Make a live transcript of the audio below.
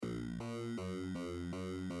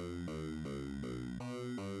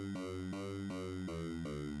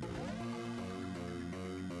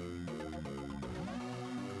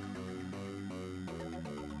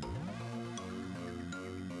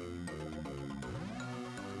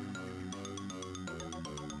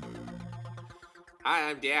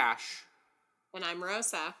Hi, I'm Dash. And I'm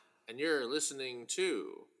Rosa. And you're listening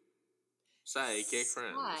to Psychic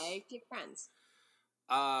Friends. Psychic Friends.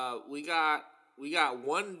 We got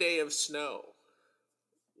 1 day of snow.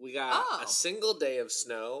 We got a single day of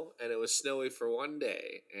snow, and it was snowy for 1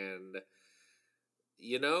 day. And,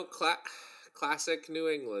 classic New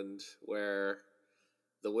England, where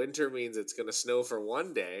the winter means it's going to snow for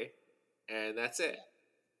 1 day, and that's it.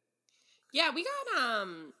 Yeah, we got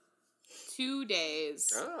 2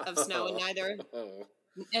 days of snow,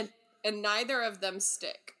 and neither of them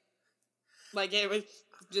stick. Like, it was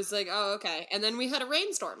just like, oh, okay. And then we had a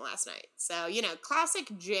rainstorm last night. So, classic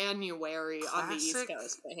January on the East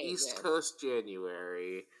Coast behavior. East Coast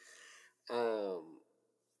January.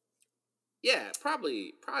 Yeah,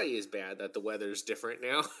 probably is bad that the weather's different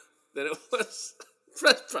now than it was.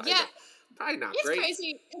 Probably not it's great. It's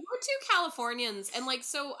crazy. We're two Californians, and,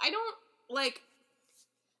 so I don't,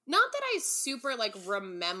 not that I super,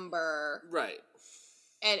 remember... Right.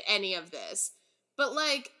 Any of this. But,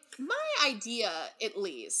 my idea, at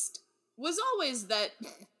least, was always that,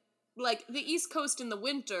 the East Coast in the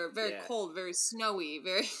winter, very cold, very snowy,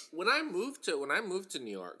 very... When I moved to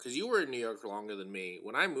New York, because you were in New York longer than me,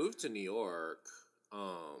 when I moved to New York,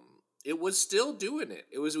 it was still doing it.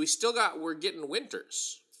 We're getting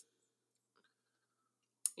winters.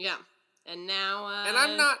 Yeah. And now, And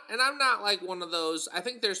I'm not like one of those. I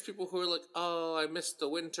think there's people who are like, oh, I miss the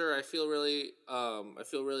winter. I feel really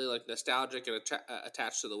like nostalgic and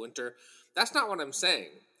attached to the winter. Like not what I'm saying.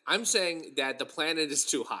 I'm saying that the planet is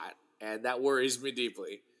too hot, and that worries me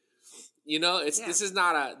deeply. This is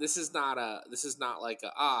not like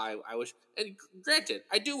I wish. And granted,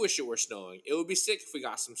 I do wish it were snowing. It would be sick if we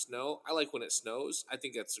got some snow. I like when it snows. I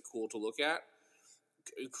think that's cool to look at.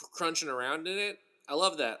 Crunching around in it. I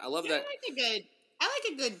love that. I like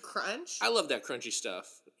a good crunch. I love that crunchy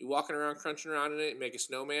stuff. You walking around, crunching around in it, make a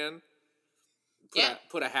snowman.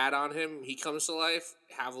 Put a hat on him. He comes to life.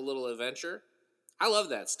 Have a little adventure. I love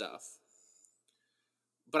that stuff.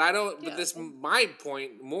 But I don't. Yeah, but my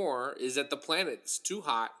point more is that the planet's too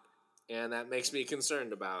hot, and that makes me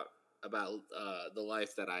concerned about the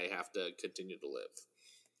life that I have to continue to live.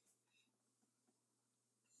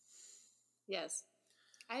 Yes,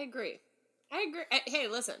 I agree. Hey,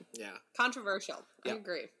 listen. Yeah. Controversial. Yeah. I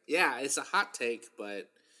agree. Yeah, it's a hot take, but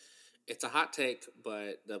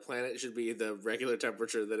the planet should be the regular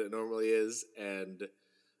temperature that it normally is, and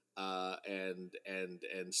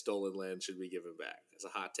stolen land should be given back. It's a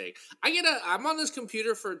hot take. I'm on this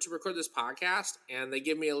computer to record this podcast, and they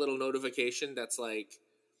give me a little notification that's like,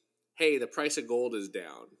 hey, the price of gold is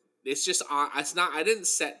down. It's just on. It's not. I didn't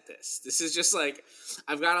set this. This is just like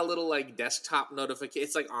I've got a little desktop notification.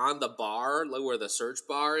 It's on the bar, where the search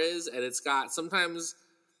bar is, and it's got sometimes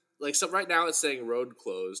so right now it's saying road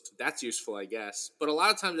closed. That's useful, I guess. But a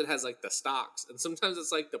lot of times it has the stocks, and sometimes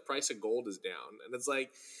it's the price of gold is down, and it's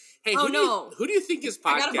like, hey, who do you think is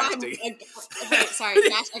podcasting? Okay, sorry,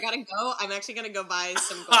 Dash, I gotta go. I'm actually gonna go buy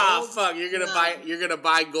some gold. Oh fuck! You're gonna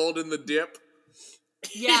buy gold in the dip.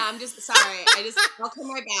 Yeah, I'm just sorry. I'll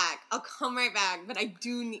come right back. But I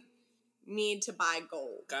do need to buy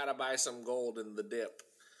gold. Gotta buy some gold in the dip.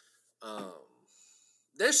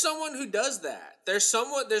 There's someone who does that. There's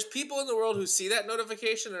people in the world who see that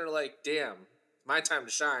notification and are like, "Damn, my time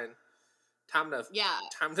to shine. Time to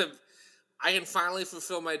I can finally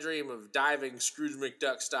fulfill my dream of diving Scrooge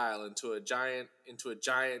McDuck style into a giant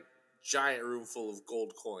room full of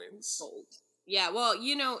gold coins." Gold. Yeah, well,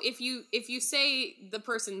 if you say the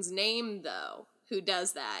person's name, though, who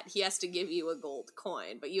does that, he has to give you a gold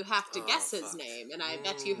coin, but you have to guess his name, and I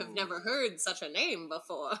bet you have never heard such a name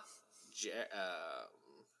before.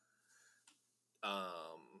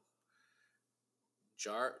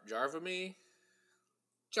 Jarvamy?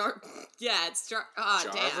 Yeah, it's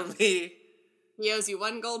Jarvamy. Damn. He owes you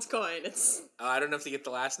 1 gold coin. I don't have to get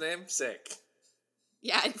the last name? Sick.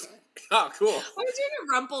 Yeah, oh, cool. I was doing a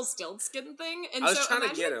Rumpelstiltskin thing, and I was trying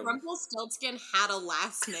to get him. Rumpelstiltskin had a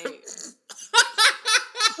last name.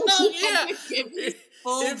 Oh, yeah. Give his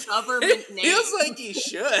full government name. Feels like he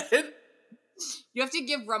should. You have to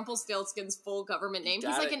give Rumpelstiltskin's full government name.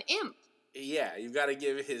 He's like an imp. Yeah, you've got to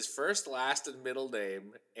give his first, last, and middle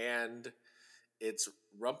name, and it's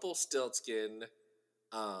Rumpelstiltskin,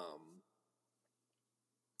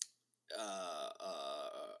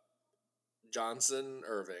 Johnson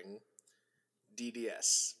Irving,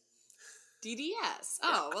 DDS. DDS.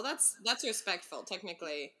 Oh, well, that's respectful,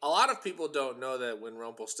 technically. A lot of people don't know that when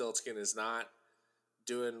Rumpelstiltskin is not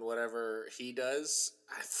doing whatever he does.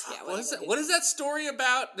 What is that story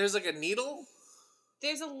about? There's a needle?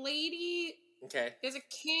 There's a lady. Okay. There's a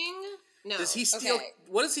king No. Does he steal? Okay.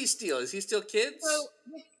 What does he steal? Does he steal kids? So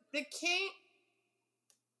the king,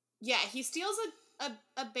 yeah, he steals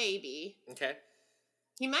a baby. Okay.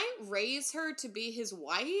 He might raise her to be his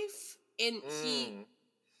wife, and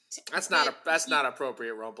That's not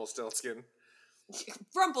appropriate, Rumpelstiltskin.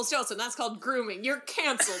 Rumpelstiltskin, that's called grooming. You're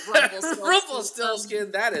canceled, Rumpelstiltskin.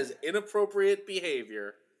 Rumpelstiltskin, that is inappropriate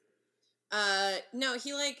behavior. No,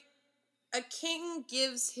 he a king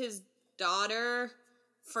gives his daughter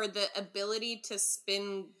for the ability to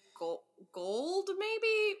spin gold,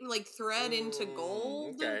 maybe like thread into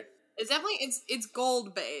gold. Okay, it's definitely it's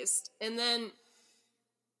gold based, and then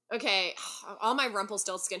okay, all my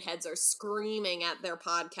Rumpelstiltskin heads are screaming at their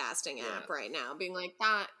podcasting app right now, being like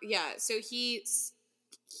that. Yeah, so he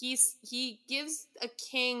gives a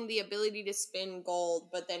king the ability to spin gold,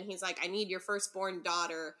 but then he's like, I need your firstborn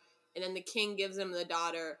daughter, and then the king gives him the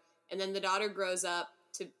daughter, and then the daughter grows up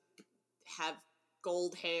to have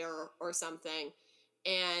gold hair or something,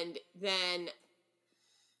 and then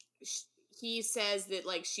he says that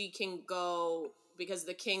like she can go because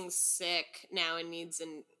the king's sick now and needs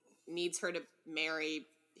her to marry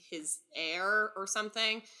his heir or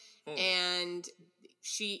something, and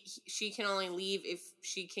she can only leave if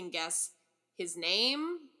she can guess his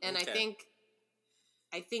name, and okay.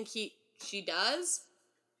 I think she does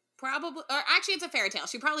probably, or actually it's a fairy tale.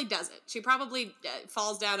 She probably doesn't. She probably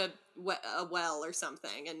falls down a well or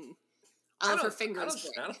something, and all of her fingers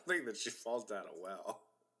break. I don't think that she falls down a well.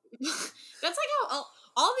 That's like how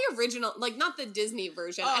all the original, like not the Disney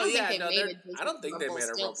version. I don't think they made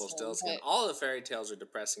a Rumpelstiltskin. All the fairy tales are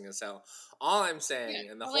depressing as hell. All I'm saying,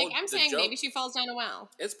 and I'm saying maybe she falls down a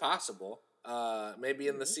well. It's possible. Maybe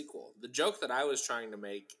in the sequel. The joke that I was trying to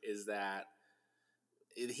make is that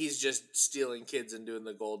he's just stealing kids and doing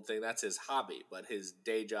the gold thing. That's his hobby, but his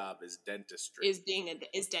day job is dentistry. Is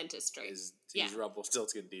dentistry. He's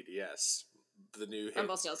Rumpelstiltskin DDS. The new hit,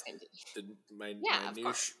 Rumpelstiltskin. My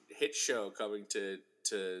new hit show coming to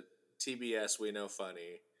TBS. We Know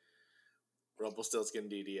Funny. Rumpelstiltskin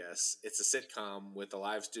DDS. It's a sitcom with a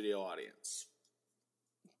live studio audience.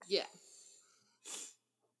 Yeah.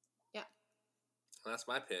 That's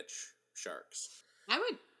my pitch. Sharks. I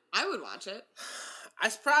would watch it.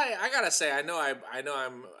 I gotta say, I know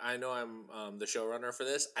I'm the showrunner for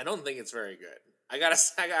this. I don't think it's very good. I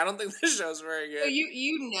don't think the show's very good. So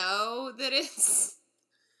you know that it's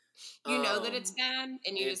that it's bad,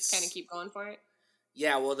 and you just kind of keep going for it.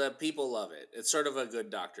 Yeah, well, the people love it. It's sort of a Good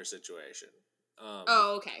Doctor situation.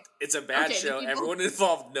 Okay. It's a bad show. Everyone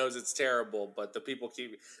involved knows it's terrible, but the people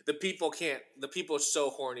are so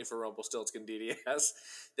horny for Rumpelstiltskin DDS,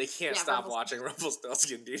 they can't stop watching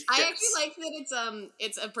Rumpelstiltskin DDS. I actually like that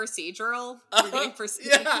it's a procedural. You're getting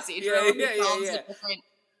procedural. Yeah. A different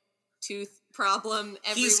tooth problem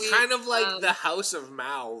every week. He's kind of like the House of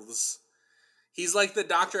Mouths. He's like the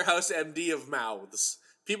Dr. House MD of mouths.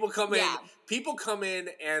 People come in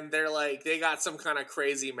and they're like, they got some kind of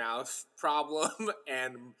crazy mouth problem,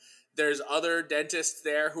 and there's other dentists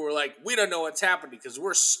there who are like, we don't know what's happening because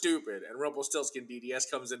we're stupid. And Rumpelstiltskin DDS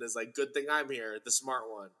comes in as like, good thing I'm here, the smart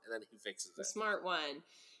one, and then he fixes it. The smart one.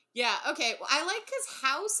 Yeah, okay. Well, I like because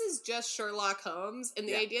House is just Sherlock Holmes, and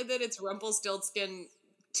the idea that it's Rumpelstiltskin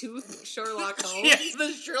tooth Sherlock Holmes. Yes,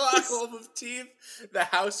 the Sherlock Holmes of teeth, the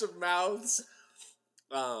House of Mouths.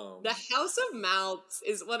 The House of Mouths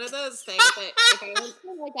is one of those things that if I went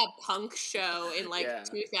to like a punk show in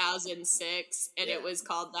 2006 and it was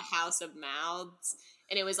called the House of Mouths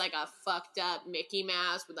and it was like a fucked up Mickey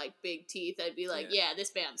Mouse with like big teeth, I'd be like, yeah this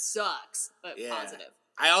band sucks, but positive.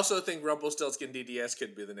 I also think Rumpelstiltskin DDS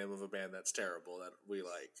could be the name of a band that's terrible that we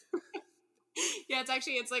like. Yeah,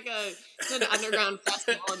 it's an underground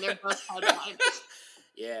festival and they're both headliners.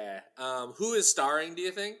 Yeah. Who is starring, do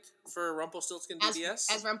you think, for Rumpelstiltskin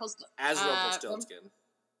DDS? As Rumpelstiltskin.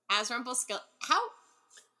 As Rumpelstiltskin. How?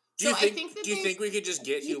 Do you think we could just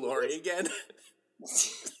get Hugh Laurie again?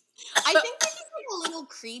 I think that he's like a little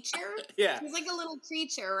creature. Yeah. He's like a little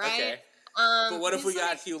creature, right? Okay. But what if we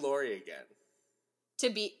got Hugh Laurie again?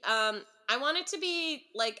 I want it to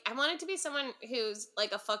be someone who's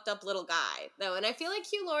like a fucked up little guy, though, and I feel like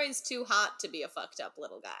Hugh Laurie's too hot to be a fucked up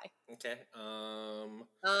little guy. Okay.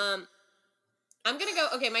 I'm gonna go.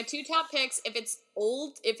 Okay, my two top picks. If it's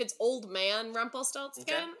old man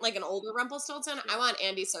Rumpelstiltskin, like an older Rumpelstiltskin, I want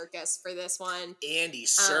Andy Serkis for this one. Andy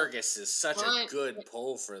Serkis is such a good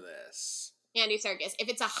pull for this. Andy Serkis. If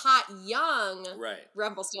it's a hot young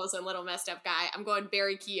Rumpelstiltskin, little messed up guy, I'm going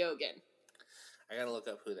Barry Keoghan. I gotta look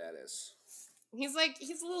up who that is. He's a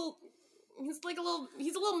little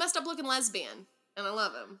messed up looking lesbian, and I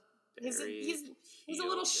love him. He's a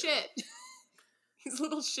little shit. He's a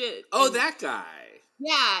little shit. Oh, that guy.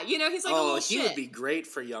 Yeah, he's like a little he shit. would be great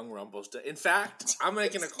for young Rumpelstiltskin. In fact, I'm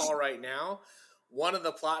making a call right now. One of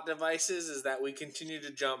the plot devices is that we continue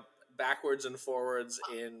to jump backwards and forwards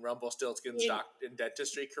in Rumpelstiltskin's in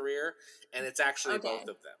dentistry career, and it's actually both of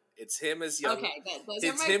them. It's him as young. Okay, good. Those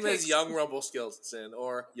It's are my him picks. as young Rumpelstiltskin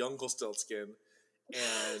or Younglestiltskin,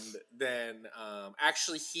 and then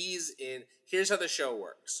actually he's in. Here's how the show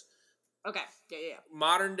works. Okay, yeah.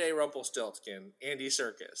 Modern day Rumpelstiltskin, Andy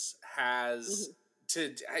Serkis has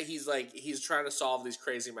he's trying to solve these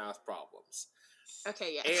crazy math problems.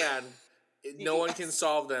 Okay, yeah. And no one can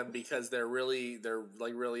solve them because they're really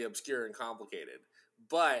obscure and complicated.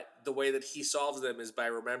 But the way that he solves them is by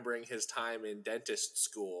remembering his time in dentist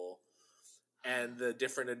school and the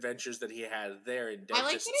different adventures that he had there in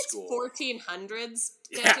dentist school. I like that it's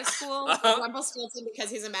 1400s dentist school. Uh-huh. Rumpelstiltskin,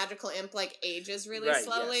 because he's a magical imp, ages really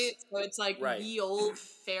slowly. Yes. So it's the old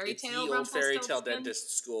fairy tale. The old fairy tale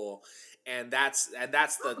dentist school. And that's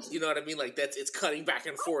the, you know what I mean? It's cutting back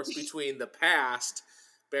and forth between the past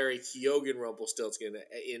Barry Keoghan Rumpelstiltskin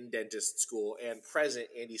in dentist school and present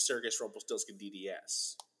Andy Serkis Rumpelstiltskin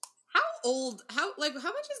DDS. How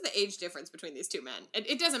much is the age difference between these two men?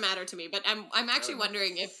 It doesn't matter to me, but I'm actually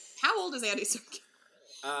wondering how old is Andy Serkis?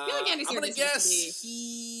 I feel like Andy Serkis I'm gonna guess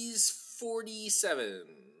he's 47.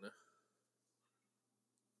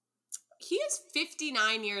 He is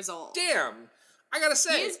 59 years old. Damn, I gotta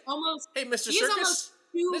say, he is almost. Hey, Mr. Serkis, he is almost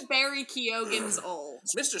two Barry Keoghan's old.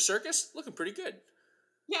 Mr. Serkis, looking pretty good.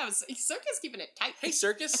 Yeah, Serkis keeping it tight. Hey,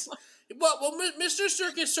 Serkis. Well, Mr.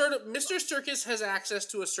 Serkis has access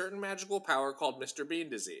to a certain magical power called Mr. Bean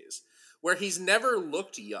disease, where he's never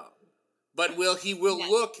looked young, but he will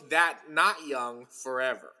look that not young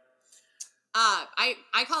forever. I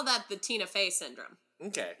call that the Tina Fey syndrome.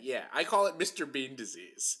 Okay, yeah, I call it Mr. Bean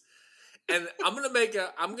disease. And I'm gonna make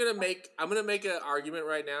an argument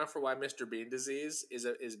right now for why Mr. Bean disease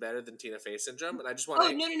is better than Tina Fey syndrome, and I just want to.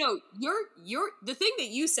 Oh no! You're the thing that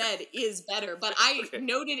you said is better, but I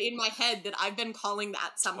noted in my head that I've been calling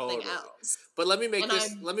that something else. But let me make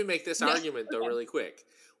this argument though really quick.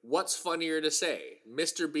 What's funnier to say,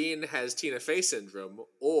 Mr. Bean has Tina Fey syndrome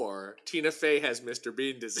or Tina Fey has Mr.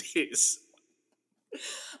 Bean disease?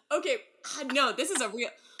 Okay, no, this is a real.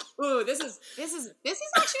 Ooh, this is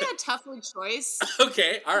actually a tougher choice.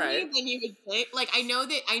 Okay, all right. Than you would think. I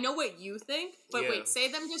know what you think, but wait,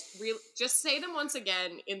 say them just say them once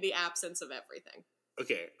again in the absence of everything.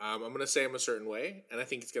 Okay, I'm gonna say them a certain way, and I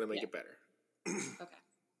think it's gonna make it better. Okay.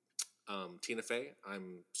 Tina Fey,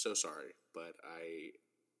 I'm so sorry, but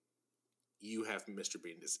you have Mr.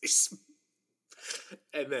 Bean disease.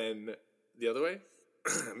 And then the other way,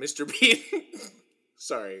 Mr. Bean.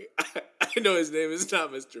 Sorry, I know his name is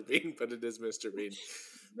not Mr. Bean, but it is Mr. Bean.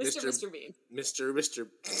 Mr. Bean. Mr.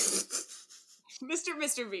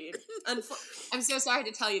 Bean. I'm so sorry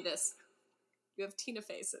to tell you this. You have Tina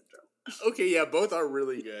Fey syndrome. Okay, yeah, both are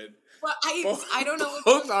really good. Well, I don't know.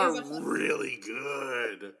 Both are really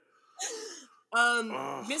good. I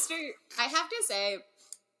have to say,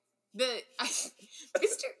 the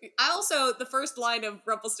first line of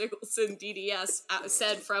Rumpelstiltskin DDS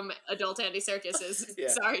said from adult Andy Serkis is,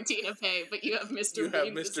 sorry Tina Fey, but you have Mr.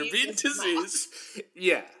 Bean disease.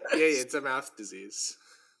 Yeah, it's a mouth disease.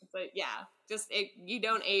 But yeah, just you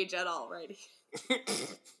don't age at all, right?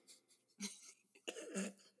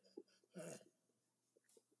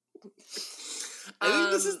 I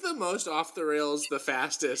think this is the most off the rails, the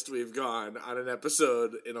fastest we've gone on an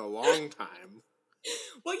episode in a long time.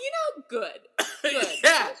 Well, good.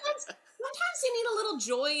 Yeah. Sometimes you need a little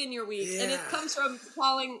joy in your week, and it comes from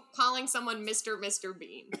calling someone Mr.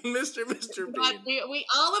 Bean. Mr. Bean. We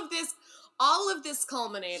all of this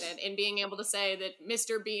culminated in being able to say that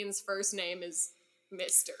Mr. Bean's first name is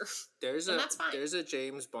Mr. That's fine. There's a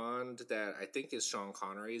James Bond that I think is Sean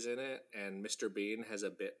Connery's in it, and Mr. Bean has a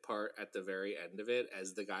bit part at the very end of it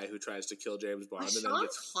as the guy who tries to kill James Bond.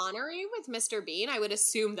 Connery with Mr. Bean? I would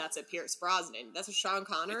assume that's a Pierce Brosnan. That's a Sean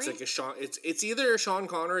Connery? It's either Sean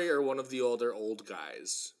Connery or one of the older old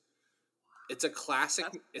guys. It's a classic.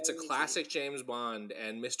 It's a classic James Bond,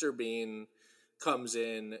 and Mr. Bean comes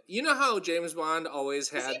in. You know how James Bond always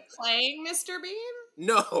had. Is he playing Mr. Bean?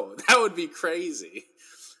 No, that would be crazy.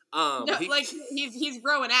 He's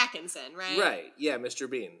Rowan Atkinson, right? Right, yeah, Mr.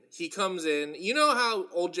 Bean. He comes in. You know how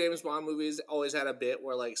old James Bond movies always had a bit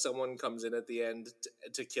where someone comes in at the end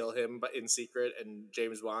to kill him, but in secret, and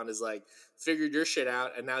James Bond is figured your shit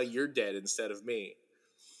out, and now you're dead instead of me.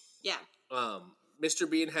 Yeah. Mr.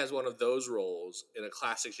 Bean has one of those roles in a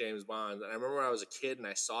classic James Bond, and I remember when I was a kid and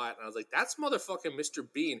I saw it, and I was like, that's motherfucking Mr.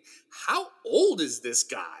 Bean. How old is this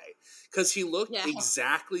guy? Because he looked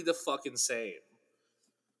exactly the fucking same.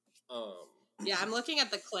 Yeah, I'm looking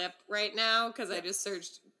at the clip right now because I just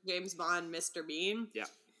searched James Bond, Mr. Bean. Yeah.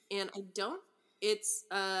 And I don't. It's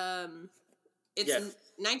Yeah.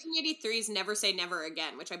 1983's Never Say Never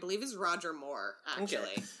Again, which I believe is Roger Moore.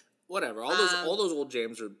 Actually, Okay. Whatever. All those old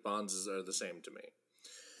James Bonds are the same to me.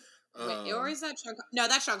 Wait, or is that Sean? No,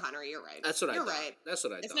 that's Sean Connery. You're right. That's what I You're thought. right. That's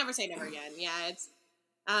what I It's thought. Never Say Never Again. Yeah, it's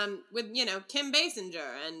with Kim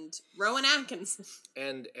Basinger and Rowan Atkinson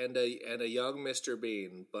and a young Mr.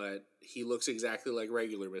 Bean, but he looks exactly like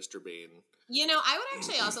regular Mr. Bean. I would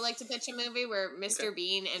actually also like to pitch a movie where Mr.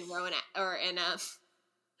 Bean and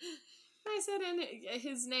I said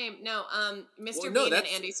his name. No, Mr. Bean and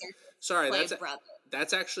Andy Serkis play brothers.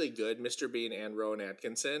 That's actually good, Mr. Bean and Rowan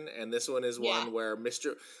Atkinson, and this one is one where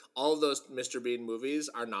all of those Mr. Bean movies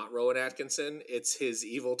are not Rowan Atkinson. It's his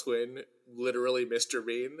evil twin, literally Mr.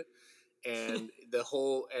 Bean, and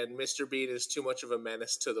and Mr. Bean is too much of a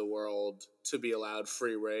menace to the world to be allowed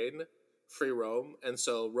free roam, and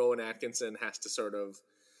so Rowan Atkinson has to sort of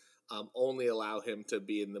only allow him to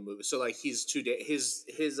be in the movie. So like he's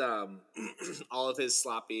his all of his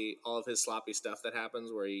sloppy stuff that happens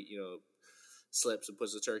where he slips and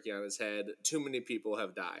puts the turkey on his head. Too many people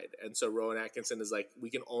have died, and so Rowan Atkinson is like, we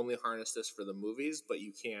can only harness this for the movies, but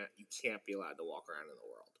you can't be allowed to walk around in the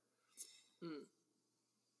world.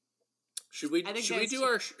 Should we do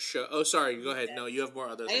our show? Oh, sorry. Go ahead. No, you have more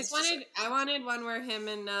other things. I wanted one where him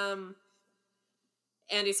and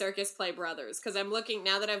Andy Serkis play brothers, because I'm looking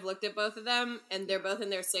now that I've looked at both of them, and they're both in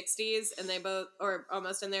their 60s, and they both or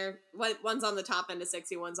almost in their one's on the top end of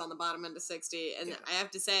 60, one's on the bottom end of 60, and I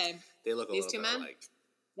have to say they look these a two little bit men. alike.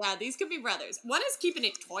 Yeah, these could be brothers. One is keeping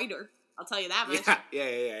it toiter. I'll tell you that much.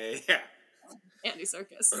 Yeah. Andy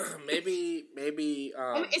Serkis. maybe.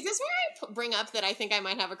 Is this where I bring up that I think I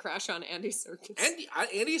might have a crush on Andy Serkis?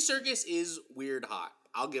 Andy Serkis is weird hot.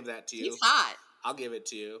 I'll give that to you. He's hot. I'll give it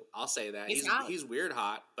to you. I'll say that. He's weird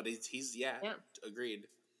hot, but he's agreed.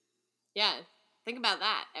 Yeah. Think about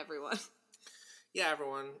that, everyone. Yeah,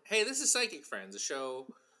 everyone. Hey, this is Psychic Friends, a show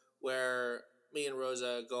where me and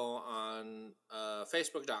Rosa go on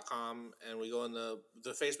Facebook.com, and we go in the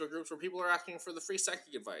Facebook groups where people are asking for the free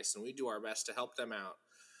psychic advice, and we do our best to help them out.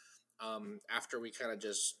 After we kind of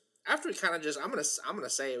just, I'm gonna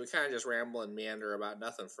say it, we kind of just ramble and meander about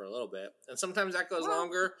nothing for a little bit, and sometimes that goes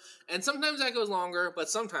longer, but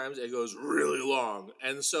sometimes it goes really long,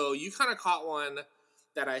 and so you kind of caught one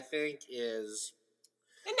that I think is.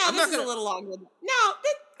 And this is a little longer. No,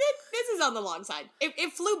 this is on the long side.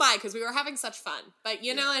 It flew by because we were having such fun. But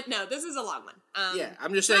you know what? No, this is a long one.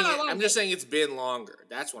 I'm just saying. I'm just saying it's been longer.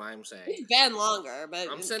 That's what I'm saying. It's been longer, but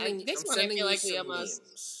I feel like we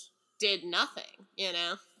almost did nothing.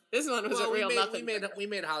 This one was nothing. We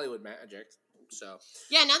made Hollywood magic. So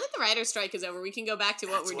yeah, now that the writer's strike is over, we can go back to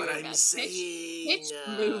what we're doing. I'm saying. Pitch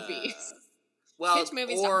movies. Well,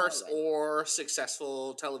 or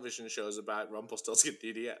successful television shows about Rumpelstiltskin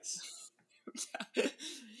DDS.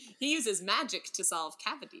 He uses magic to solve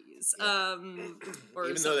cavities. Even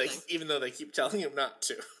though they keep telling him not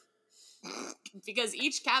to. Because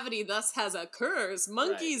each cavity thus has a curse.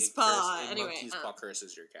 Monkey's paw. Monkey's paw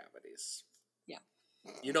curses your cavities. Yeah.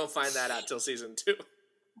 You don't find that out till season 2.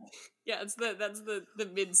 Yeah, that's the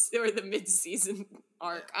mid season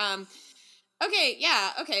arc. Yeah. Okay,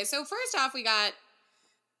 yeah. Okay, so first off, we got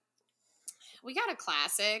a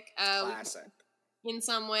classic. In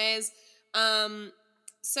some ways.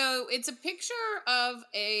 So it's a picture of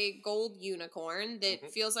a gold unicorn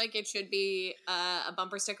that feels like it should be a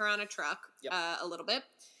bumper sticker on a truck. Yep. A little bit.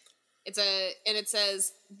 And it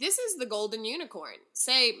says, "This is the golden unicorn.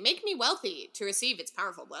 Say, make me wealthy to receive its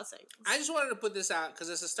powerful blessings." I just wanted to put this out because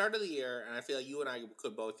it's the start of the year, and I feel like you and I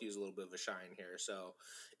could both use a little bit of a shine here. So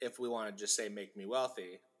if we want to just say "make me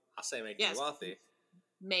wealthy," I'll say "make me wealthy."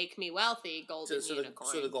 Make me wealthy, golden unicorn.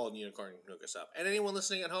 So the golden unicorn can hook us up. And anyone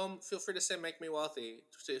listening at home, feel free to say "make me wealthy."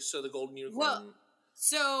 So the golden unicorn. Well,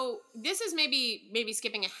 so this is maybe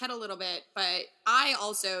skipping ahead a little bit, but I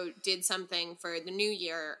also did something for the new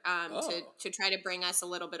year to try to bring us a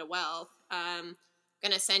little bit of wealth. I'm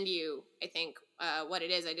gonna send you, I think, what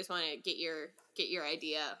it is. I just want to get your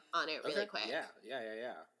idea on it really quick. Yeah.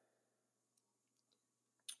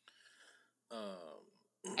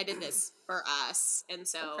 I did this for us, and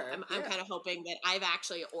so I'm kind of hoping that I've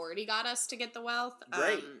actually already got us to get the wealth.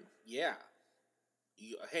 Great. Yeah.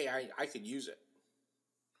 Hey, I could use it.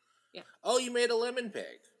 Yeah. Oh, you made a lemon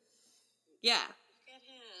pig. Yeah. Look at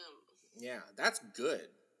him. Yeah, that's good.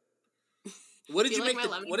 What did you make?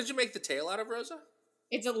 What did you make the tail out of, Rosa?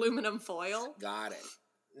 It's aluminum foil. Got it.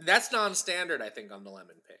 That's non-standard, I think, on the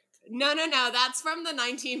lemon pig. No. That's from the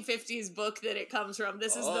 1950s book that it comes from.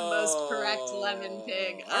 This is the most correct lemon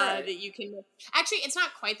pig right. that you can make. Actually, it's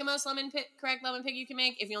not quite the most correct lemon pig you can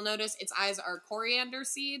make. If you'll notice, its eyes are coriander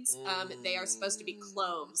seeds. They are supposed to be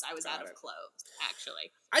cloves. I was out of cloves,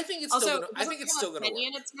 actually. I think it's also, still gonna, I think it's still going to work.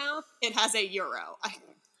 In its mouth, it has a euro. I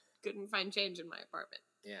couldn't find change in my apartment.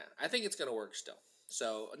 Yeah, I think it's going to work still.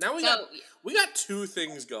 So now we got 2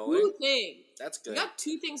 things going. 2 things. That's good. We got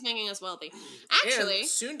 2 things making us wealthy. Actually, and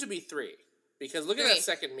soon to be 3, because look at that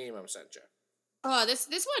second meme I sent you. Oh, this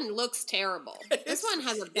one looks terrible. This one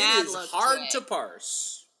has a bad look. It is hard to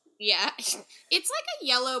parse. Yeah, it's like a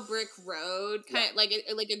yellow brick road, kind of like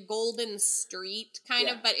a golden street, kind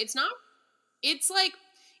of, but it's not. It's like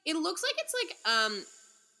it looks like it's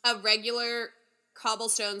like a regular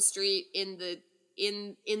cobblestone street in the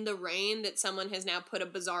rain that someone has now put a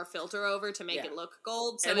bizarre filter over to make it look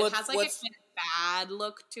gold. So it has like a kind of bad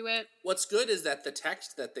look to it. What's good is that the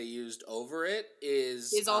text that they used over it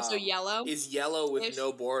is also yellow. Is yellow with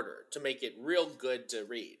no border to make it real good to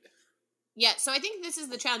read. Yeah, so I think this is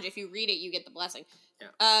the challenge. If you read it, you get the blessing.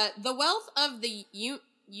 Yeah. The wealth of the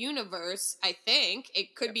universe, I think,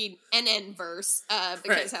 it could be NN-verse,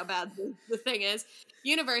 because how bad the thing is.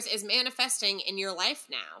 Universe is manifesting in your life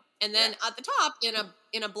now. And then at the top,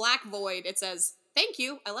 in a black void, it says, "Thank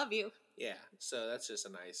you, I love you." Yeah, so that's just a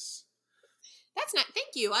nice... That's not...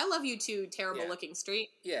 Thank you, I love you too, terrible-looking street.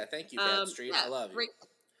 Yeah, thank you, bad street, I love you.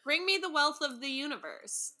 Bring me the wealth of the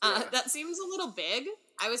universe. That seems a little big.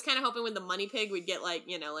 I was kind of hoping with the money pig we'd get like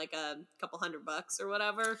a couple $100 or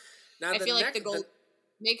whatever. Now, I feel like the gold...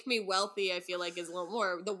 Make me wealthy, I feel like, is a little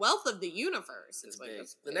more. The wealth of the universe is big.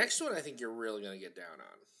 The next one I think you're really going to get down on.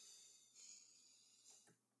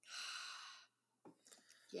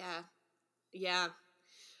 Yeah.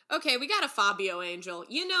 Okay, we got a Fabio angel.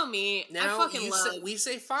 You know me. Now, I fucking love... we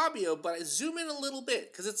say Fabio, but I zoom in a little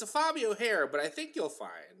bit, because it's a Fabio hair, but I think you'll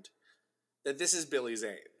find that this is Billy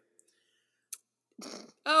Zane.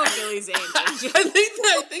 Oh, Billy Zane.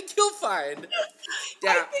 I think you'll find.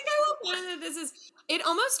 Yeah. I think I will find that this is... It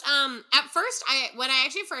almost, at first, when I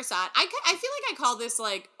actually first saw it, I feel like I call this,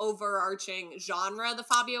 like, overarching genre, the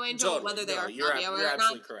Fabio Angel, whether they are Fabio or not. You're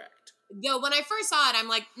absolutely correct. Though, when I first saw it, I'm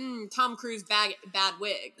like, Tom Cruise bad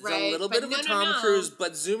wig, right? It's a little bit of a Tom Cruise,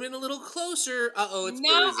 but zoom in a little closer. It's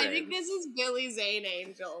Billy Zane. I think this is Billy Zane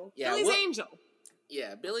Angel. Yeah, Billy's Angel.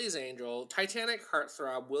 Yeah, Billy's Angel. Titanic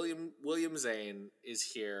heartthrob William Zane is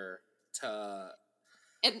here to...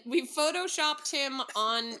 And we photoshopped him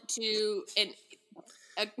onto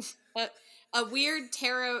a weird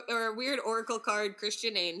tarot or a weird oracle card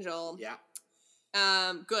Christian angel. Yeah.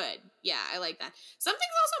 Good. Yeah, I like that.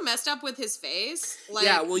 Something's also messed up with his face. Like,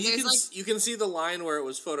 yeah, well, you can see the line where it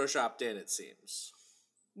was photoshopped in, it seems.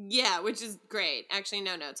 Yeah, which is great. Actually,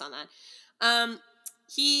 no notes on that.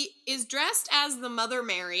 He is dressed as the Mother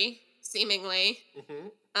Mary, seemingly. Mm-hmm.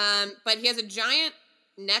 But he has a giant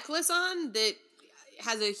necklace on that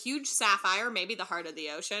has a huge sapphire, maybe the heart of the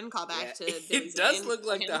ocean. Call back to Billy It does look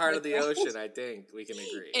like the heart of the ocean, I think. We can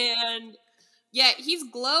agree. And, yeah, he's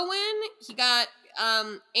glowing. He got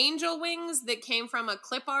angel wings that came from a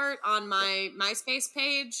clip art on my MySpace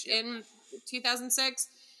page in 2006.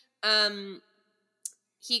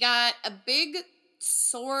 He got a big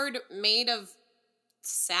sword made of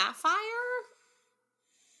sapphire?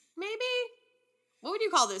 Maybe? What would you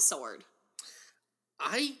call this sword?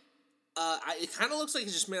 It kind of looks like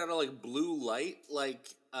it's just made out of, like, blue light, like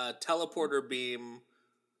a teleporter beam.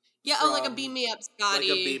 Yeah, like a beam me up Scotty.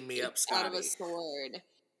 Like a beam me up Scotty. Out of a sword.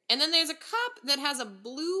 And then there's a cup that has a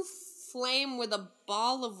blue flame with a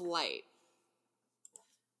ball of light.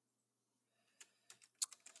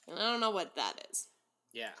 And I don't know what that is.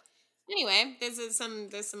 Yeah. Anyway, there's some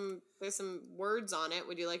words on it.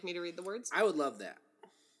 Would you like me to read the words? I would love that.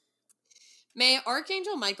 May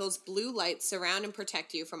Archangel Michael's blue light surround and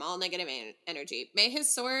protect you from all negative energy. May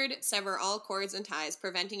his sword sever all cords and ties,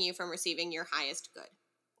 preventing you from receiving your highest good.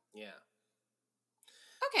 Yeah.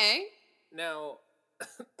 Okay. Now,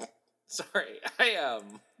 sorry, do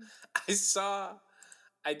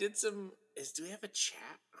we have a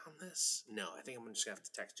chat on this? No, I think I'm just gonna have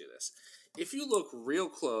to text you this. If you look real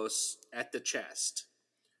close at the chest,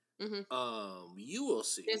 you will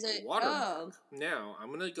see a watermark. Oh. Now,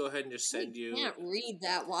 I'm gonna go ahead and just send you... I can't read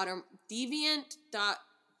that water...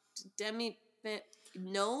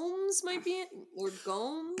 Gnomes might be it? Or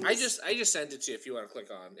gomes? I just sent it to you if you want to click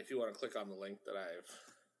on the link that I've...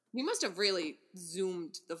 You must have really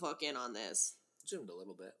zoomed the fuck in on this. Zoomed a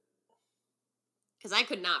little bit. Because I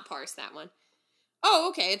could not parse that one. Oh,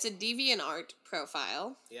 okay. It's a DeviantArt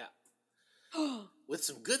profile. Yeah. With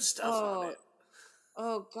some good stuff on it.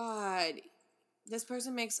 Oh, God. This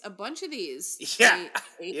person makes a bunch of these. Yeah.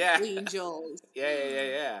 Yeah. Angels.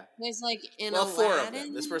 Yeah. There's like in Aladdin. 4 of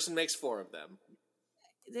them. This person makes 4 of them.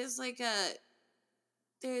 There's like oh,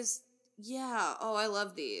 I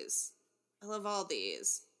love these. I love all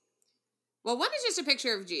these. Well, one is just a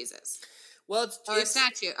picture of Jesus. Well, it's a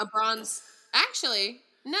statue, a bronze. Actually,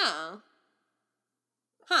 no.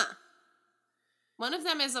 Huh. One of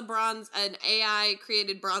them is an AI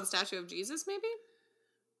created bronze statue of Jesus, maybe?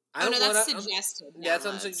 That's suggested. That's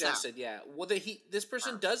unsuggested, yeah. Well, this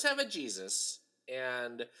person does have a Jesus,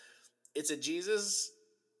 and it's a Jesus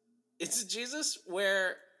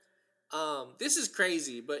where, this is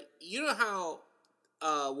crazy, but you know how,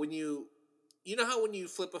 when you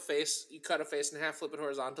flip a face, you cut a face in half, flip it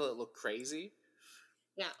horizontal, it look crazy?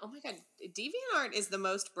 Yeah. Oh my god, DeviantArt is the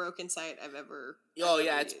most broken site I've ever.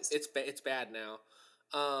 Used. It's bad now.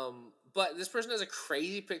 But this person has a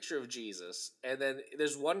crazy picture of Jesus, and then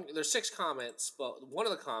there's 6 comments, but one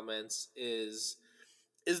of the comments is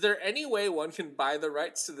there any way one can buy the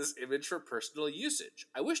rights to this image for personal usage?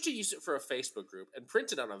 I wish to use it for a Facebook group and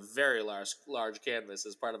print it on a very large canvas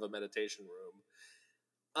as part of a meditation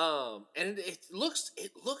room. And it looks.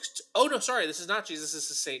 Oh no, sorry, this is not Jesus.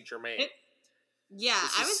 This is Saint Germain. I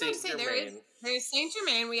was going to say there's Saint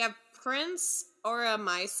Germain. We have Prince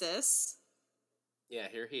Oromysis. Yeah,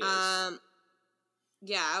 here he is.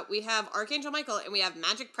 Yeah, we have Archangel Michael, and we have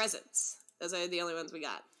Magic Presence. Those are the only ones we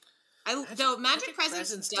got. Magic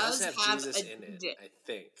Presence does have Jesus in it, I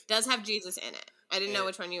think. Does have Jesus in it. I didn't know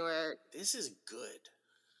which one you were. This is good.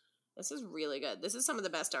 This is really good. This is some of the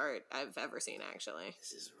best art I've ever seen, actually.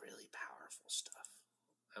 This is really powerful stuff.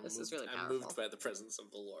 I'm moved by the presence of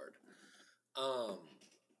the Lord.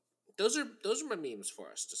 Those are my memes for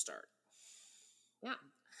us to start. Yeah.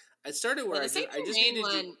 I started where I just needed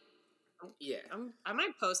one. Yeah, I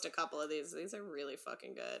might post a couple of these. These are really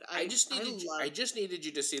fucking good. I just needed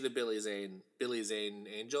you to see the Billy Zanegels,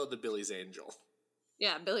 the Billy Zanegels.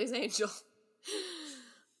 Yeah, Billy Zanegels.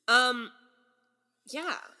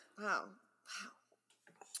 Yeah. Wow.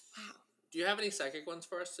 Do you have any psychic ones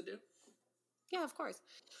for us to do? Yeah, of course.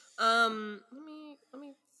 Let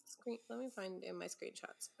me find in my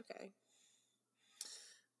screenshots. Okay.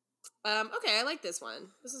 Okay, I like this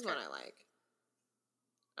one. This is one I like.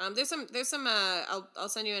 There's some I'll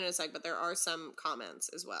send you in a sec, but there are some comments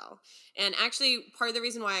as well. And actually, part of the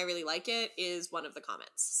reason why I really like it is one of the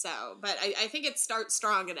comments. So, but I think it starts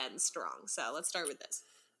strong and ends strong. So let's start with this.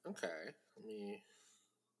 Okay, let me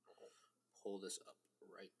pull this up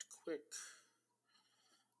right quick.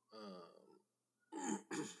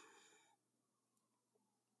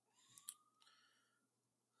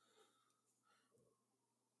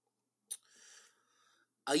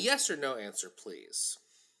 A yes or no answer, please.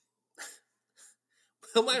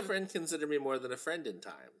 Will my friend consider me more than a friend in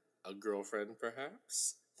time? A girlfriend,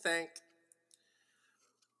 perhaps?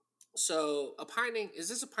 So, is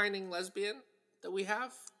this a pining lesbian that we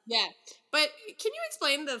have? Yeah, but can you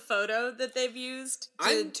explain the photo that they've used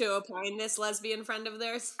to opine this lesbian friend of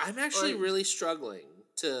theirs? I'm actually really struggling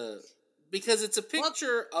because it's a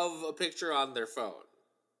picture of a picture on their phone.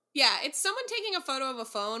 Yeah, it's someone taking a photo of a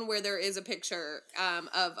phone where there is a picture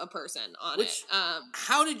of a person on it.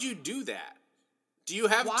 How did you do that? Do you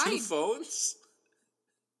have 2 phones?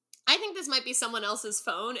 I think this might be someone else's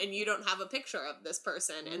phone, and you don't have a picture of this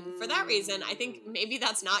person. And for that reason, I think maybe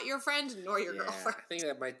that's not your friend nor your girlfriend. I think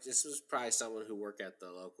this was probably someone who worked at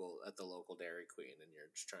the local Dairy Queen, and you're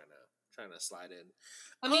just trying to slide in.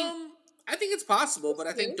 I think it's possible, but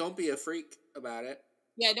I think don't be a freak about it.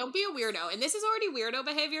 Yeah, don't be a weirdo. And this is already weirdo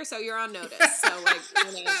behavior, so you're on notice. So watch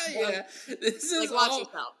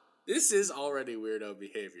yourself. This is already weirdo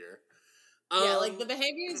behavior. The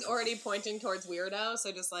behavior is already pointing towards weirdo,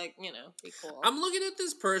 so just be cool. I'm looking at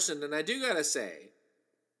this person, and I do gotta say,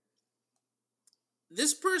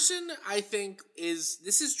 this person, I think,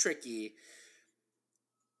 this is tricky,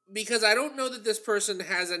 because I don't know that this person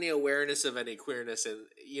has any awareness of any queerness, and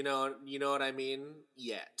you know what I mean?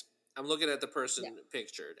 Yet. I'm looking at the person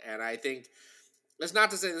pictured, and I think, that's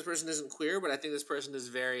not to say this person isn't queer, but I think this person is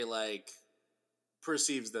very,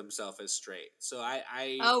 perceives themselves as straight. So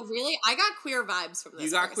Oh, really? I got queer vibes from this.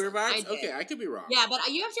 You got queer vibes? Okay, I could be wrong. Yeah, but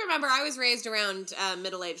you have to remember, I was raised around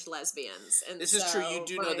middle-aged lesbians. And this is true. You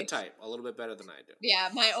do know the type a little bit better than I do.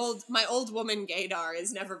 Yeah, my old woman gaydar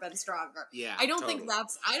has never been stronger. Yeah, I don't think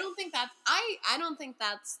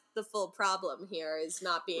that's the full problem here, is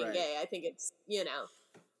not being gay. I think it's,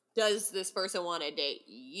 does this person want to date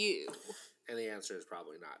you? And the answer is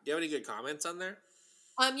probably not. Do you have any good comments on there?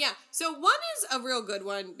 Yeah. So one is a real good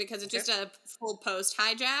one because it's just a full post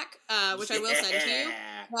hijack, which I will send to you.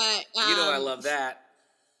 But I love that.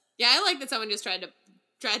 Yeah, I like that someone just tried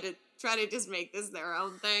to just make this their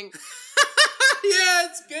own thing. Yeah,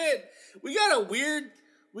 it's good. We got a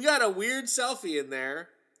weird selfie in there.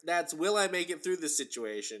 That's will I make it through this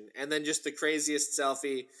situation? And then just the craziest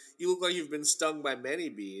selfie. You look like you've been stung by many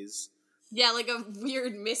bees. Yeah, like a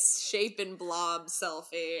weird misshapen blob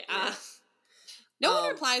selfie. Yeah. No one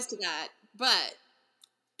replies to that, but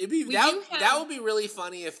that would be really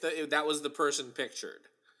funny if that was the person pictured.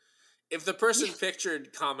 If the person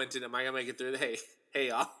pictured commented, "Am I gonna make it through?" Hey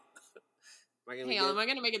y'all. Am I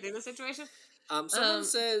gonna make it through this situation? Someone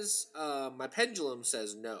says, my pendulum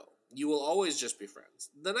says no. You will always just be friends.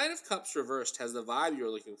 The Knight of Cups reversed has the vibe you're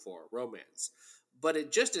looking for, romance. But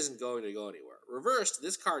it just isn't going to go anywhere. Reversed,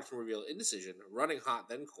 this card can reveal indecision, running hot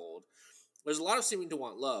then cold. There's a lot of seeming to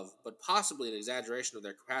want love, but possibly an exaggeration of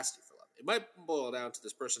their capacity for love. It might boil down to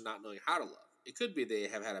this person not knowing how to love. It could be they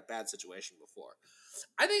have had a bad situation before.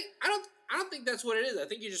 I don't think that's what it is. I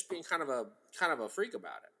think you're just being kind of a freak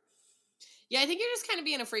about it. Yeah, I think you're just kind of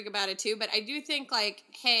being a freak about it too, but I do think like,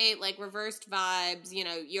 hey, like reversed vibes, you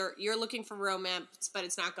know, you're looking for romance, but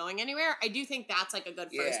it's not going anywhere. I do think that's like a good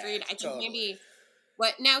first read. I think maybe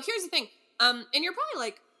now here's the thing. And you're probably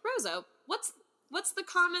like, Rosa, what's the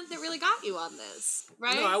comment that really got you on this?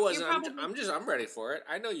 Right? No, I wasn't. I'm ready for it.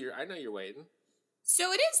 I know you're waiting.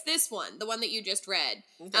 So it is this one, the one that you just read.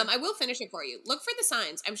 Okay. I will finish it for you. Look for the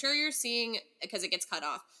signs. I'm sure you're seeing, because it gets cut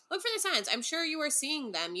off. Look for the signs. I'm sure you are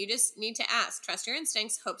seeing them. You just need to ask. Trust your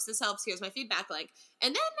instincts. Hopes this helps. Here's my feedback link.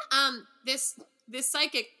 And then this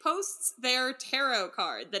psychic posts their tarot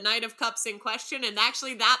card, the Knight of Cups in question, and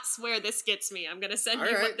actually that's where this gets me. I'm going to send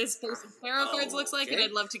you what this post of tarot cards looks like, and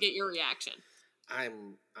I'd love to get your reaction.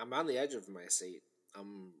 I'm on the edge of my seat.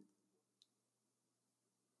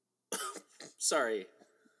 Sorry.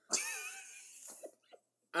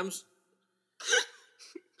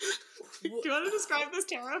 Do you want to describe this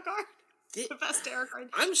tarot card? The best tarot card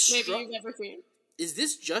maybe you've ever seen. Is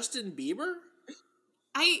this Justin Bieber?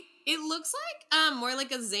 It looks like more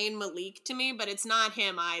like a Zayn Malik to me, but it's not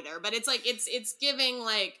him either. But it's like it's giving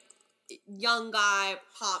like young guy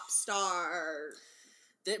pop star.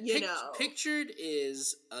 Pictured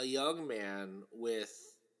is a young man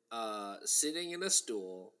with sitting in a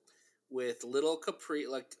stool with little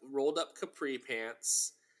rolled up capri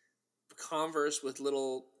pants, Converse with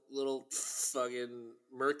little fucking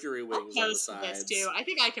Mercury wings on the sides. This too. I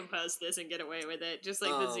think I can post this and get away with it. Just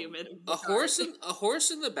like the zoom in. A horse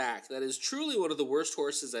in the back that is truly one of the worst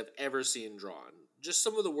horses I've ever seen drawn. Just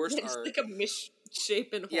some of the worst art. Like a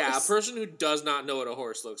misshapen horse. Yeah, a person who does not know what a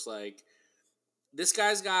horse looks like. This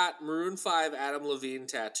guy's got Maroon 5 Adam Levine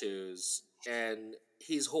tattoos, and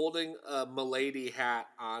he's holding a Milady hat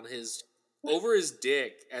on over his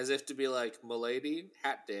dick, as if to be like, Milady,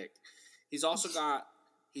 hat dick. He's also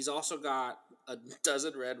got a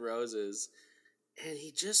dozen red roses, and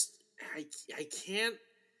I can't.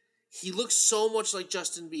 He looks so much like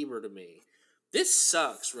Justin Bieber to me. This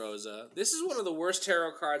sucks, Rosa. This is one of the worst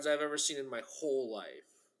tarot cards I've ever seen in my whole life.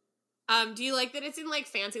 Do you like that it's in like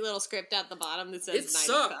fancy little script at the bottom that says It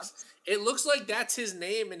sucks. It looks like that's his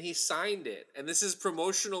name and he signed it. And this is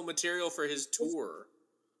promotional material for his tour.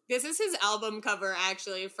 This is his album cover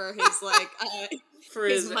actually for his like for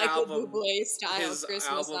his Michael album, Bublé style his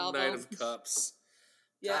Christmas album. Knight of Cups.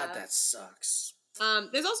 Yeah. God, that sucks.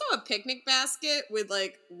 There's also a picnic basket with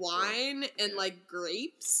like wine and like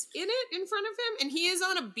grapes in it in front of him, and he is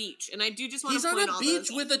on a beach. And I do just want to point all those. He's on a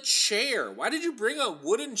beach with a chair. Why did you bring a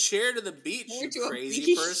wooden chair to the beach, you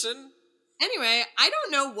crazy person? Anyway, I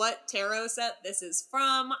don't know what tarot set this is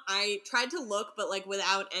from. I tried to look, but like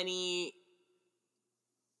without any.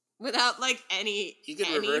 You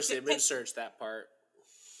can reverse image search that part.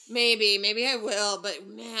 Maybe I will. But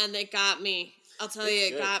man, they got me. I'll tell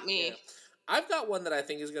you, it got me. Yeah. I've got one that I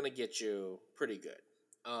think is going to get you pretty good.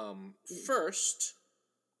 First,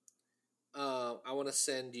 I want to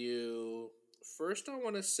send you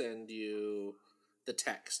the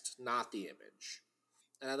text, not the image.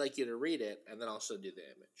 And I'd like you to read it, and then I'll send you the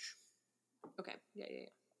image. Okay. Yeah.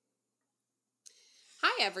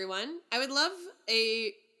 Hi, everyone. I would love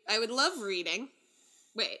reading.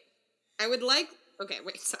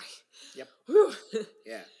 Sorry. Yep. Whew.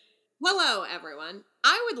 Yeah. Hello, everyone.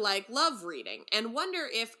 I would like love reading and wonder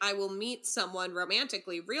if I will meet someone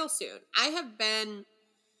romantically real soon. I have been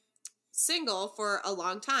single for a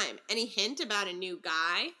long time. Any hint about a new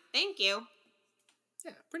guy? Thank you.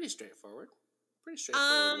 Yeah, pretty straightforward. One.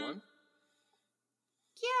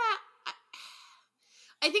 Yeah.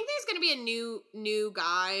 I think there's going to be a new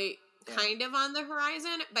guy kind of on the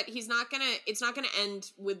horizon, but it's not gonna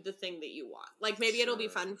end with the thing that you want. Like, maybe it'll be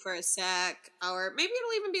fun for a sec, or maybe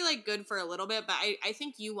it'll even be, like, good for a little bit, but I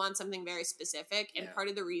think you want something very specific, and part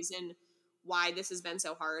of the reason why this has been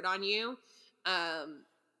so hard on you,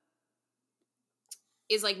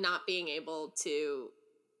 is, like, not being able to,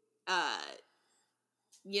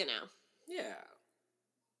 you know. Yeah.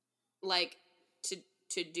 Like,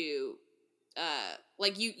 to do,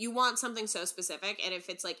 like, you want something so specific, and if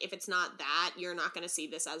it's not that, you're not going to see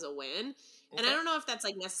this as a win. Okay. And I don't know if that's,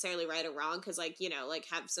 like, necessarily right or wrong, because, like, you know, like,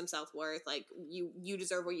 have some self-worth, like, you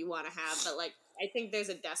deserve what you want to have, but, like, I think there's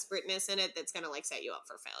a desperateness in it that's going to, like, set you up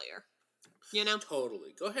for failure, you know?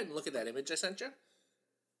 Totally. Go ahead and look at that image I sent you.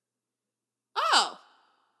 Oh!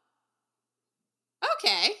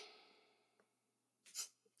 Okay.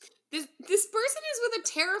 This person is with a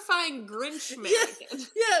terrifying Grinch mannequin.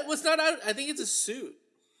 Yeah, it was not. I think it's a suit,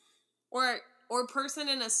 or person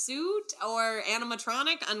in a suit, or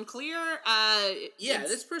animatronic, unclear.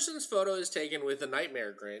 This person's photo is taken with a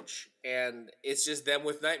Nightmare Grinch, and it's just them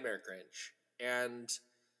with Nightmare Grinch, and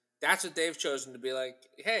that's what they've chosen to be like.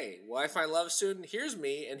 Hey, will I find love soon? Here's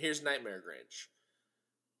me, and here's Nightmare Grinch.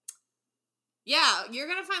 Yeah, you're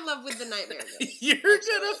gonna find love with the Nightmare Grinch.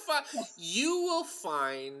 You will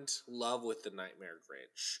find love with the Nightmare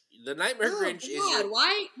Grinch. The Nightmare Grinch is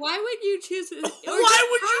why would you choose it? Why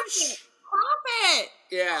would you crop it?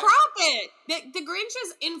 Yeah. Crop it. The Grinch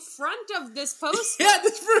is in front of this poster. Yeah,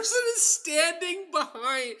 this person is standing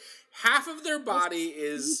behind. Half of their body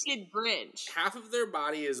is Grinch. Half of their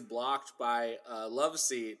body is blocked by a love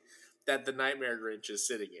seat that the Nightmare Grinch is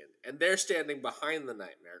sitting in, and they're standing behind the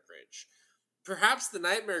Nightmare Grinch. Perhaps the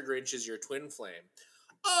Nightmare Grinch is your twin flame.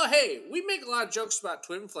 Oh, hey, we make a lot of jokes about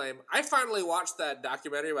twin flame. I finally watched that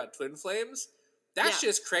documentary about twin flames. That's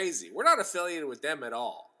just crazy. We're not affiliated with them at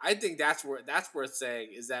all. I think that's worth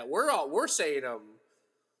saying, is that we're saying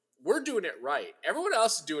we're doing it right. Everyone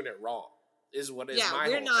else is doing it wrong. Is what is my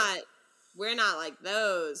whole thing. We're not like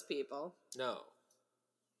those people. No.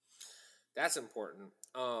 That's important.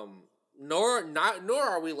 Nor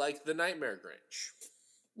are we like the Nightmare Grinch.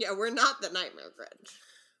 Yeah, we're not the Nightmare Grinch.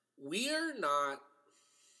 We are not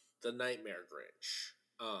the Nightmare Grinch,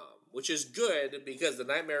 which is good because the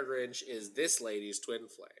Nightmare Grinch is this lady's twin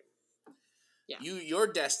flame. Yeah, your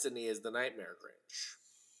destiny is the Nightmare Grinch.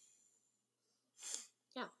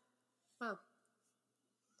 Yeah. Wow.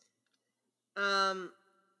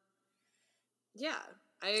 Yeah,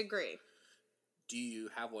 I agree. Do you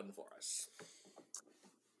have one for us?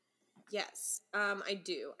 Yes, I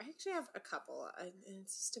do. I actually have a couple.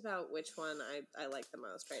 It's just about which one I like the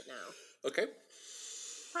most right now. Okay.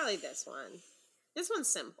 Probably this one. This one's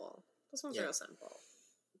simple. This one's real simple.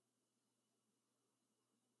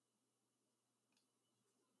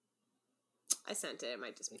 I sent it. It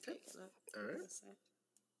might just be taken up. All right.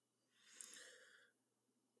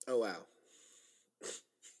 Oh, wow.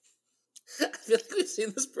 I feel like we've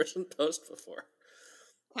seen this person post before.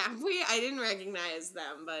 Have we? I didn't recognize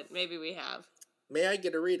them, but maybe we have. May I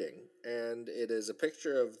get a reading? And it is a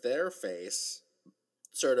picture of their face,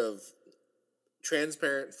 sort of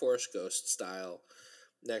transparent Force Ghost style,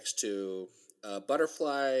 next to a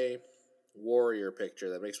butterfly warrior picture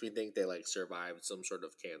that makes me think they, like, survived some sort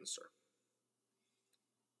of cancer.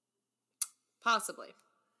 Possibly.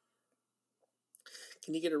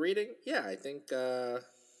 Can you get a reading? Yeah, I think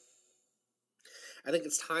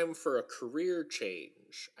it's time for a career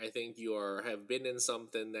change. I think you have been in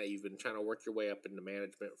something that you've been trying to work your way up into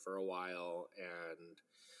management for a while, and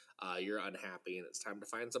you're unhappy, and it's time to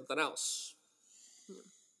find something else.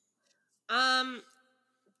 You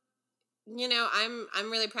know,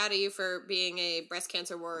 I'm really proud of you for being a breast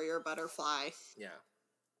cancer warrior butterfly. Yeah.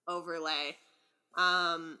 Overlay.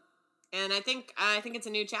 And I think it's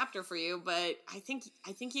a new chapter for you, but I think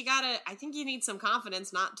you need some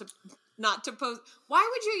confidence not to post. Why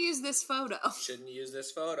would you use this photo? Shouldn't use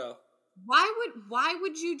this photo. Why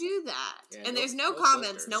would you do that? Yeah, and there's no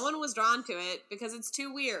comments. Filters. No one was drawn to it because it's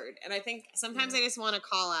too weird. And I think sometimes I just want to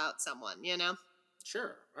call out someone, you know?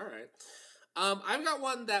 Sure. All right. I've got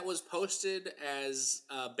one that was posted as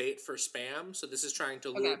bait for spam. So this is trying to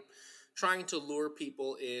lure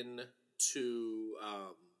people in to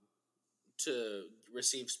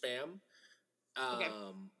receive spam.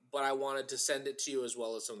 But I wanted to send it to you as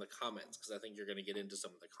well as some of the comments, because I think you're going to get into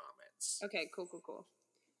some of the comments. Okay, cool.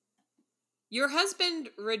 Your husband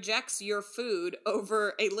rejects your food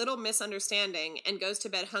over a little misunderstanding and goes to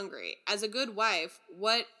bed hungry. As a good wife,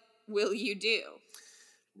 what will you do?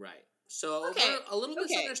 Right. So a little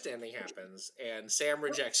misunderstanding happens, and Sam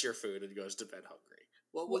rejects your food and goes to bed hungry.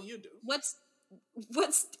 What will you do?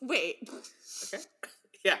 Wait. Okay.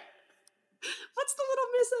 Yeah. What's the little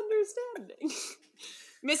misunderstanding?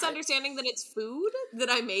 Misunderstanding that it's food? That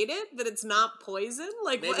I made it? That it's not poison?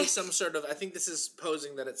 Like, maybe what? some sort of, I think this is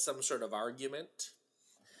posing that it's some sort of argument.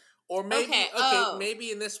 Or maybe,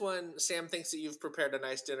 maybe in this one, Sam thinks that you've prepared a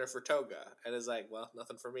nice dinner for Toga, and is like, well,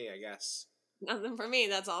 nothing for me, I guess. Nothing for me,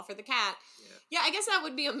 that's all for the cat. Yeah, I guess that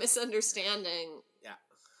would be a misunderstanding. Yeah.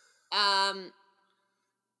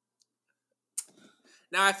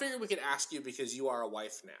 Now, I figured we could ask you because you are a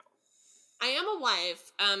wife now. I am a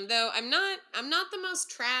wife, though I'm not the most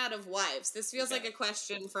trad of wives. This feels like a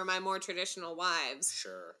question for my more traditional wives.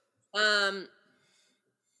 Sure.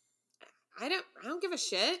 I don't give a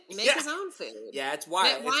shit. Make his own food. Yeah, it's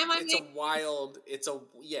wild. It's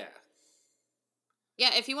Yeah,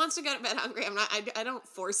 if he wants to go to bed hungry, I don't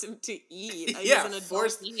force him to eat. He's an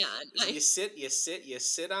adult man. You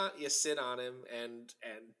sit on him and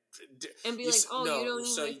be like, oh, you don't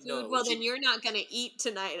eat my food? No, well, then you're not going to eat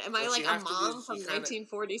tonight. Am I like a mom from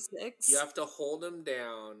 1946? You have to hold him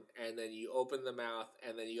down, and then you open the mouth,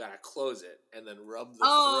 and then you got to close it, and then rub the throat.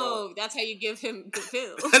 Oh, that's how you give him the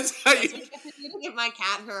pill. That's how you give my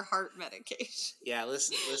cat her heart medication. Yeah,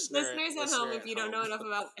 listeners at home, if you don't know enough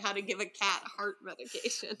about how to give a cat heart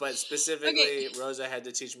medication. But specifically, Rosa had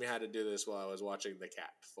to teach me how to do this while I was watching the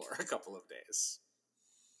cat for a couple of days.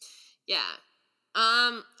 Yeah.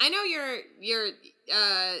 I know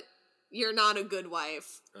you're not a good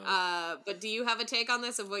wife. But do you have a take on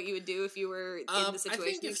this of what you would do if you were in the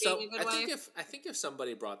situation of being a good wife? I think if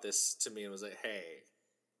somebody brought this to me and was like, "Hey,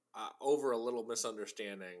 over a little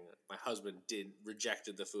misunderstanding, my husband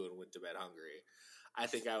rejected the food and went to bed hungry," I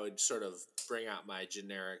think I would sort of bring out my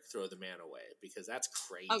generic "throw the man away" because that's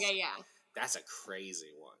crazy. Okay, yeah, that's a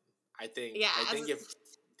crazy one. I think if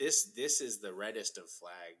this is the reddest of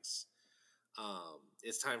flags.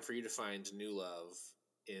 It's time for you to find new love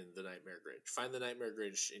in the Nightmare Grinch. Find the Nightmare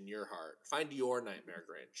Grinch in your heart. Find your Nightmare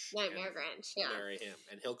Grinch. Grinch, yeah. Marry him,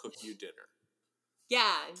 and he'll cook you dinner.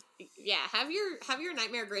 Yeah. Have your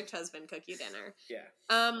Nightmare Grinch husband cook you dinner. Yeah.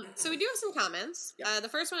 So we do have some comments. Yeah. The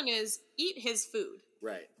first one is eat his food.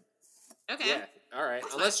 Right. Okay. Yeah. All right.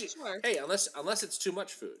 Unless it's too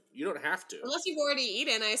much food, you don't have to. Unless you've already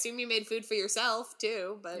eaten, I assume you made food for yourself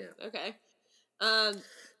too. But okay.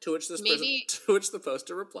 To which the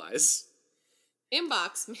poster replies,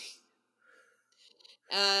 inbox me.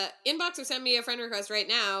 Inbox or send me a friend request right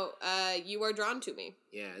now. You are drawn to me.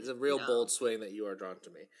 Yeah, it's a real bold swing that you are drawn to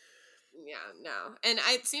me. Yeah, no. And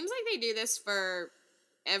it seems like they do this for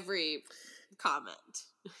every comment.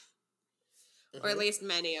 Or at least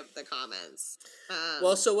many of the comments.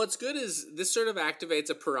 Well, so what's good is this sort of activates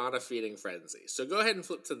a piranha feeding frenzy. So go ahead and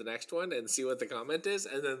flip to the next one and see what the comment is,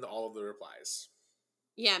 and then all of the replies.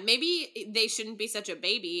 Yeah, maybe they shouldn't be such a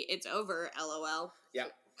baby. It's over, LOL. Yeah.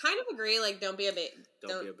 Kind of agree, like, don't be a baby.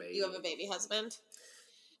 Don't be a baby. You have a baby husband.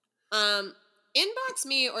 Inbox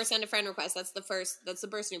me or send a friend request. That's the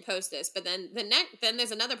person who posts this. But then then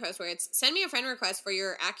there's another post where it's send me a friend request for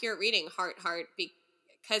your accurate reading, heart,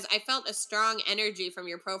 because I felt a strong energy from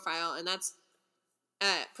your profile, and that's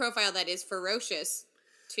a profile that is ferocious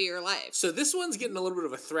to your life. So this one's getting a little bit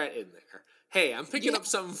of a threat in there. Hey, I'm picking up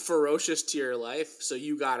something ferocious to your life, so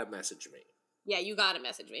you gotta message me. Yeah, you gotta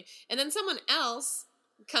message me. And then someone else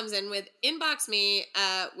comes in with, inbox me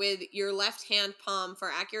with your left hand palm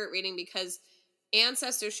for accurate reading because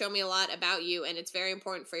ancestors show me a lot about you, and it's very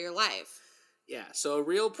important for your life. Yeah, so a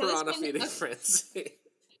real piranha feeding frenzy.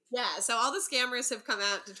 Yeah, so all the scammers have come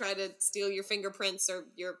out to try to steal your fingerprints or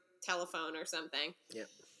your telephone or something. Yeah.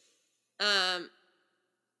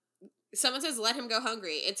 Someone says, let him go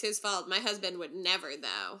hungry. It's his fault. My husband would never,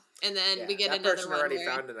 though. And then we get that another person one already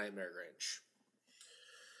found a Nightmare Grinch.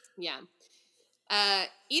 Yeah.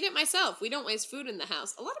 Eat it myself. We don't waste food in the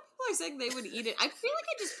house. A lot of people are saying they would eat it. I feel like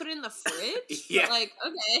I just put it in the fridge. Yeah. But like,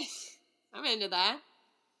 okay, I'm into that.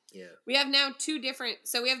 Yeah. We have now two different,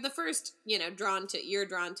 so we have the first, you're drawn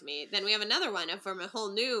to me. Then we have another one from a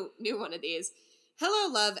whole new one of these.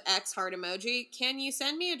 Hello, love, X heart emoji. Can you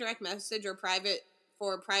send me a direct message or private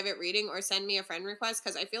reading or send me a friend request?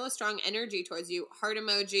 Because I feel a strong energy towards you. Heart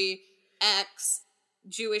emoji, X,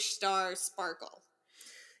 Jewish star, sparkle.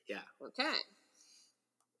 Yeah. Okay.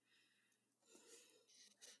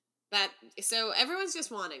 So everyone's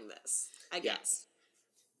just wanting this, I guess.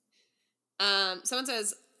 Someone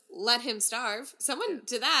says, let him starve. Someone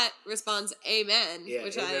to that responds, amen. Yeah,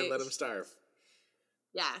 which amen, let him starve.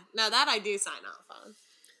 Yeah, no, that I do sign off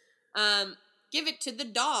on. Give it to the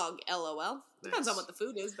dog, LOL. Depends on what the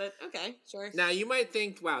food is, but okay, sure. Now, you might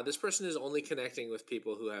think, wow, this person is only connecting with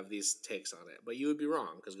people who have these takes on it, but you would be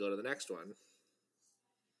wrong, because go to the next one.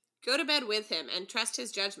 Go to bed with him and trust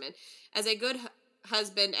his judgment. As a good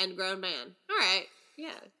husband, and grown man. All right.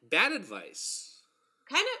 Yeah. Bad advice.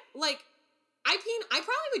 Kind of like, I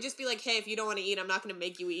probably would just be like, hey, if you don't want to eat, I'm not going to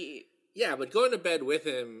make you eat. Yeah, but going to bed with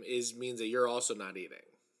him means that you're also not eating.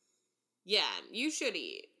 Yeah, you should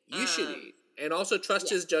eat. You should eat. And also trust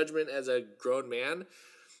his judgment as a grown man.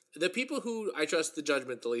 The people who I trust the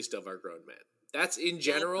judgment the least of are grown men. That's in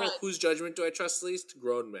general, whose judgment do I trust least?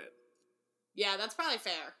 Grown men. Yeah, that's probably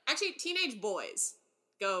fair. Actually, teenage boys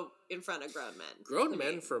go in front of grown men. Grown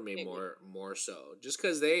men for me more so. Just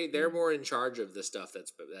because they're more in charge of the stuff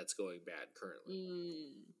that's going bad currently.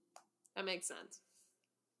 That makes sense.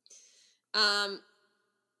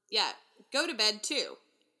 Yeah, go to bed too.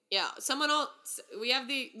 Yeah, someone else. We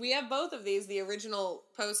have both of these. The original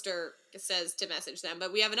poster says to message them,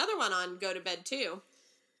 but we have another one on go to bed too.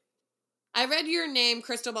 I read your name,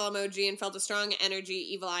 crystal ball emoji, and felt a strong energy,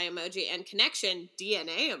 evil eye emoji, and connection,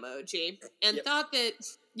 DNA emoji, and thought that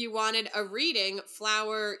you wanted a reading,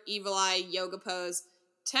 flower, evil eye, yoga pose.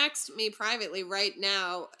 Text me privately right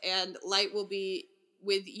now, and light will be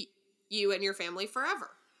with you and your family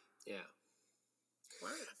forever. Yeah. Wow.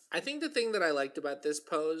 I think the thing that I liked about this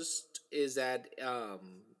post is that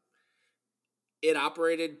it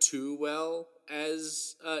operated too well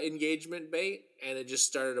as engagement bait, and it just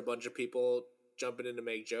started a bunch of people jumping in to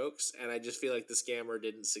make jokes, and I just feel like the scammer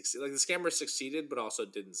didn't succeed. Like, the scammer succeeded, but also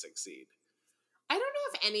didn't succeed. I don't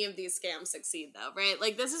know if any of these scams succeed, though, right?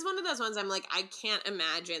 Like, this is one of those ones I'm like, I can't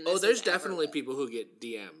imagine this. There's definitely people who get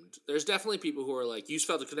DM'd. There's definitely people who are like, you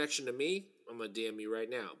felt a connection to me, I'm gonna DM you right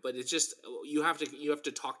now. But it's just, you have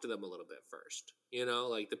to talk to them a little bit first. You know,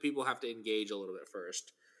 like, the people have to engage a little bit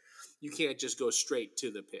first. You can't just go straight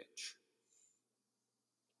to the pitch.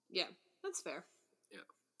 Yeah, that's fair. Yeah.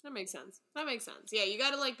 That makes sense. Yeah, you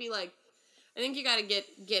gotta I think you gotta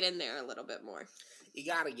get in there a little bit more. You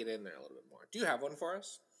gotta get in there a little bit more. Do you have one for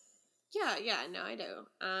us? Yeah, no, I do.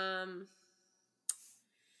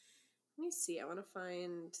 Let me see. I want to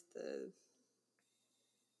find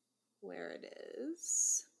where it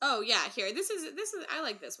is. Oh yeah, here. This is. I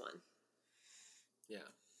like this one. Yeah.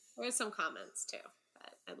 There's some comments too,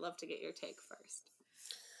 but I'd love to get your take first.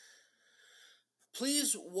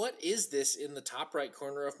 Please, what is this in the top right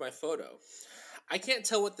corner of my photo? I can't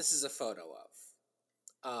tell what this is a photo of.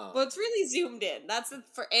 Well, it's really zoomed in. That's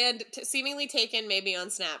seemingly taken maybe on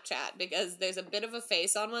Snapchat, because there's a bit of a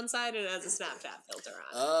face on one side and it has a Snapchat filter on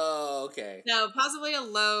it. Oh, okay. No, possibly a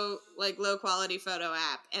low quality photo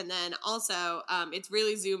app, and then also it's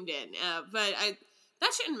really zoomed in. But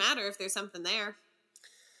that shouldn't matter if there's something there.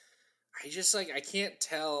 I just I can't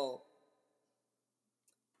tell.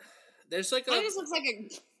 There's It just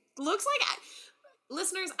looks like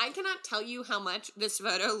listeners, I cannot tell you how much this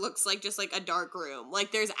photo looks like just like a dark room.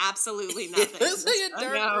 Like, the's absolutely nothing. It looks like a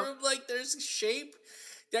dark room. Like, there's a shape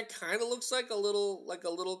that kind of looks like a little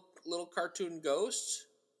cartoon ghost.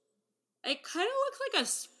 It kind of looks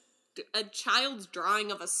like a child's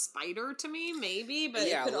drawing of a spider to me, maybe, but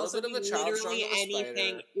it could also be literally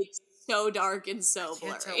anything. It's so dark and so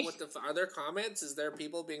blurry. I can't tell are there comments? Is there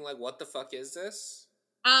people being like, "What the fuck is this?"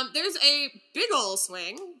 There's a big old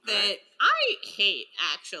swing that I hate,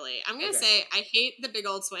 actually. I'm going to say I hate the big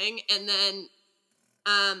old swing, and then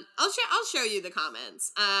I'll show you the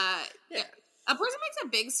comments. Yeah. A person makes a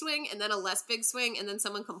big swing and then a less big swing, and then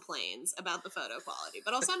someone complains about the photo quality.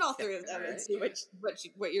 But I'll send all three of them and see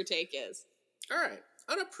what your take is. All right.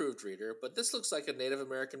 Unapproved reader, but this looks like a Native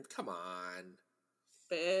American. Come on.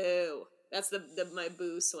 Boo. That's my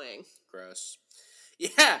boo swing. Gross.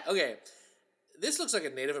 Yeah, okay. This looks like a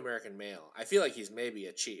Native American male. I feel like he's maybe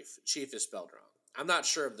a chief. Chief is spelled wrong. I'm not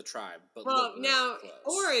sure of the tribe, but well, now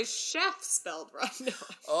or is chef spelled wrong? No.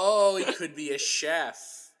 Oh, he could be a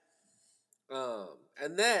chef.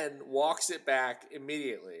 And then walks it back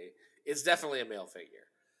immediately. It's definitely a male figure.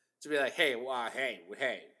 To be like, hey,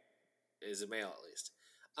 is a male at least.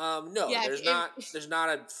 No, yeah, there's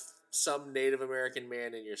not some Native American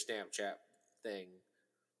man in your Snapchat thing.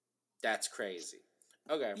 That's crazy.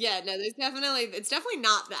 Okay. Yeah, no, it's definitely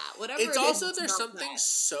not that. Whatever. It's also there's something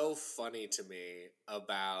so funny to me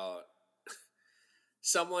about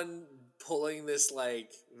someone pulling this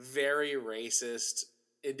very racist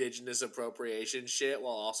indigenous appropriation shit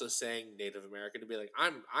while also saying Native American, to be like,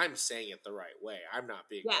 I'm saying it the right way. I'm not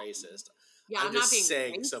being racist. Yeah, I'm just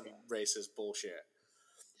saying some racist bullshit.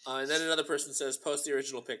 And then another person says, "Post the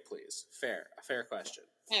original pic, please." A fair question.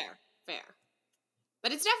 Fair.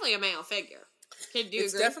 But it's definitely a male figure.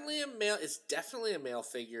 It's definitely a male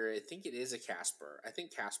figure. I think it is a Casper.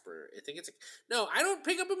 No, I don't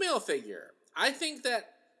pick up a male figure. I don't think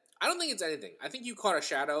it's anything. I think you caught a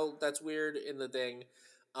shadow that's weird in the thing.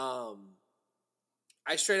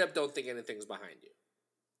 I straight up don't think anything's behind you.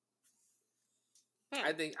 Fair.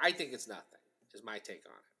 I think it's nothing. Is my take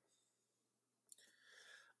on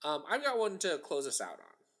it. I've got one to close us out on.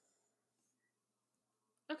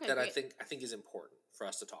 Okay, that great. I think is important for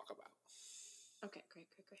us to talk about. Okay, great.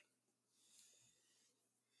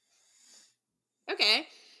 Okay.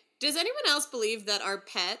 Does anyone else believe that our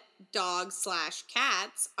pet dogs /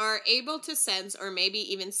 cats are able to sense or maybe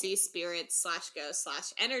even see spirits /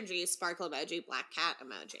 ghosts / energy? Sparkle emoji, black cat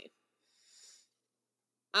emoji.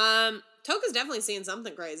 Toka's definitely seeing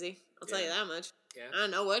something crazy. I'll tell you that much. Yeah. I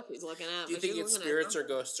don't know what she's looking at. Do you think it's spirits or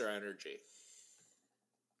ghosts or energy?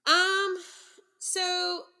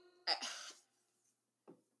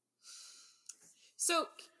 So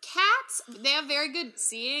cats, they have very good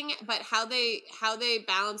seeing, but how they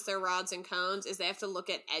balance their rods and cones is they have to look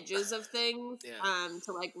at edges of things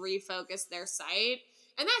to like refocus their sight.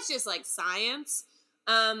 And that's just like science.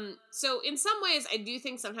 So in some ways I do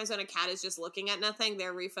think sometimes when a cat is just looking at nothing,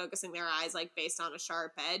 they're refocusing their eyes like based on a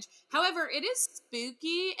sharp edge. However, it is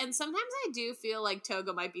spooky, and sometimes I do feel like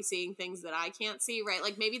Toga might be seeing things that I can't see, right?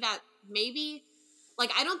 Like maybe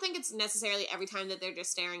like, I don't think it's necessarily every time that they're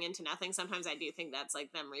just staring into nothing. Sometimes I do think that's,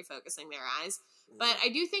 like, them refocusing their eyes. But I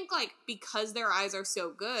do think, like, because their eyes are so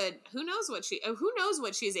good, who knows what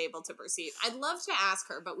she's able to perceive. I'd love to ask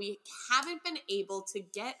her, but we haven't been able to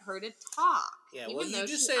get her to talk. Yeah, well, you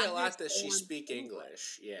just say a lot that she speaks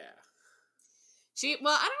English. Yeah. I don't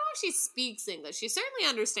know if she speaks English. She certainly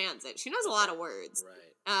understands it. She knows a lot of words.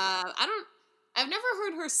 Right. I've never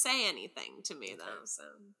heard her say anything to me, though, so...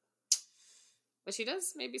 But she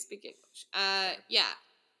does maybe speak English. Yeah.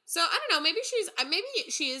 So I don't know. Maybe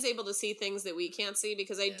she is able to see things that we can't see,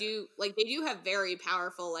 because they do have very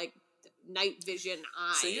powerful like night vision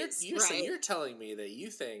eyes. So you're telling me that you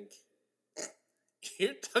think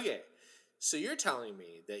So you're telling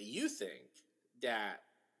me that you think that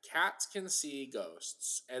cats can see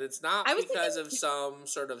ghosts, and it's not because of some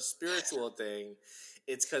sort of spiritual thing.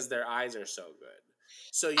 It's because their eyes are so good.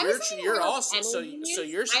 So you're saying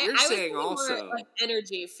also like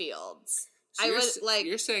energy fields. So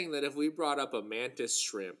you're saying that if we brought up a mantis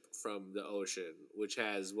shrimp from the ocean, which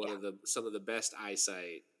has some of the best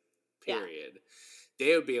eyesight, period,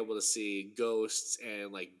 they would be able to see ghosts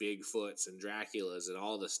and like Bigfoots and Draculas and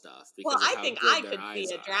all the stuff. Because I think I could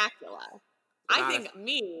see a Dracula. I think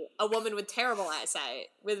me, a woman with terrible eyesight,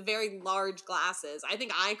 with very large glasses, I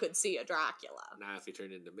think I could see a Dracula. Not if he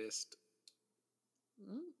turned into mist.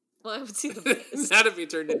 Well, I would see the mist. Not if he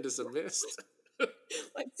turned into some mist.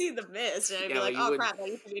 I'd see the mist, and I'd be like, "Oh crap! I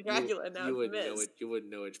used to be Dracula, now it's mist." You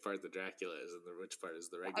wouldn't know which part the Dracula is and which part is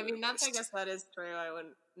the regular. I mean, mist. I guess that is true. I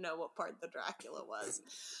wouldn't know what part the Dracula was.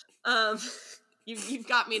 You've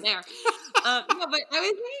got me there. No, but I was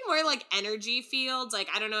thinking more like energy fields. Like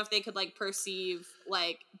I don't know if they could like perceive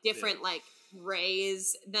like different like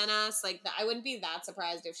rays than us. Like I wouldn't be that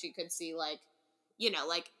surprised if she could see like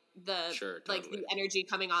like the energy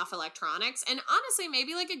coming off electronics. And honestly,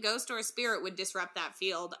 maybe like a ghost or a spirit would disrupt that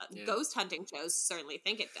field. Ghost hunting shows certainly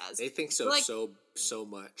think it does. They think so, like, so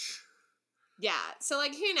much. Yeah, so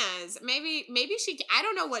like who knows? Maybe she, I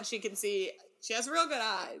don't know what she can see. She has real good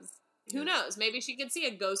eyes. Who knows? Maybe she could see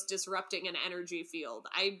a ghost disrupting an energy field.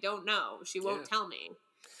 I don't know. She won't tell me.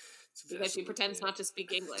 Because she pretends not to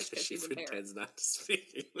speak English because she's embarrassed. She pretends not to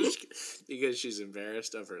speak English because she's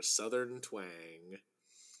embarrassed of her southern twang.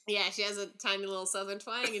 Yeah, she has a tiny little southern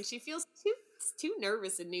twang, and she feels too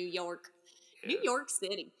nervous in New York. New York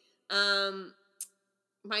City.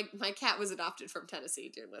 My cat was adopted from Tennessee,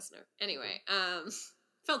 dear listener. Anyway,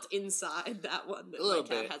 felt inside that one that my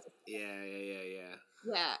cat has.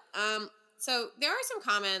 Yeah. So there are some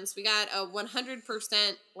comments. We got a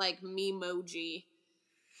 100% like memoji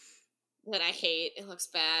that I hate. It looks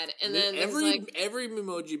bad. And then every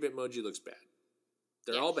memoji bitmoji looks bad.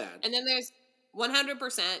 They're all bad. And then there's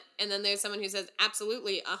 100%, and then there's someone who says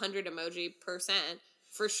absolutely 100 emoji percent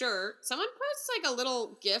for sure. Someone posts like a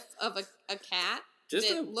little gif of a cat. Just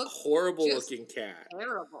a horrible looking cat.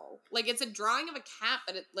 Terrible. Like it's a drawing of a cat,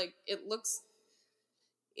 but it looks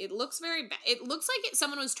very bad. It looks like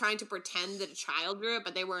someone was trying to pretend that a child drew it,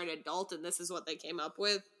 but they were an adult, and this is what they came up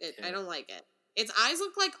with. I don't like it. Its eyes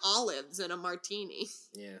look like olives in a martini.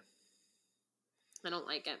 Yeah. I don't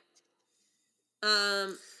like it.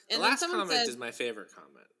 And the last comment is my favorite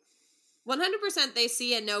comment. 100% they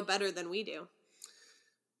see and know better than we do.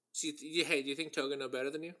 So do you think Toga know better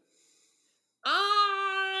than you?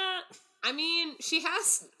 I mean, she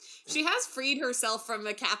has freed herself from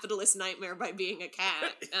a capitalist nightmare by being a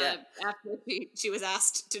cat. After she was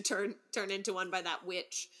asked to turn into one by that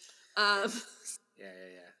witch. Yeah.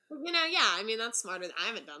 I mean, that's smarter. I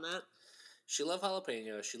haven't done that. She loved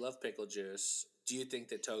jalapeno. She loved pickle juice. Do you think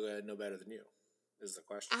that Toga know better than you? is the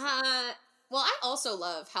question. Well, I also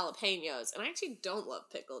love jalapenos, and I actually don't love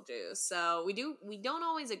pickle juice, so we don't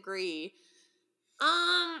always agree.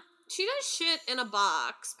 She does shit in a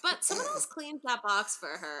box, but someone else cleans that box for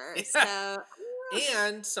her. So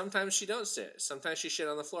and sometimes she don't sit. Sometimes she shit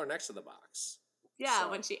on the floor next to the box. Yeah,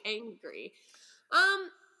 when she's angry.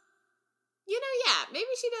 Yeah, maybe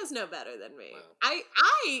she does know better than me. Wow.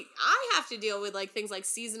 I have to deal with like things like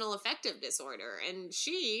seasonal affective disorder, and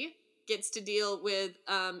she gets to deal with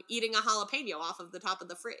eating a jalapeno off of the top of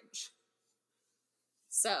the fridge.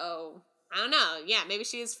 So I don't know. Yeah, maybe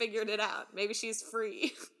she has figured it out. Maybe she's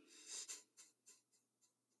free.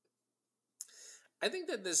 I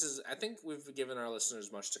think we've given our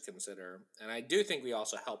listeners much to consider, and I do think we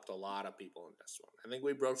also helped a lot of people in this one. I think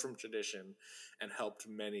we broke from tradition and helped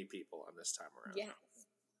many people on this time around. Yes.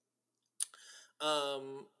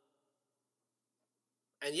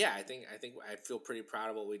 And yeah, I think I feel pretty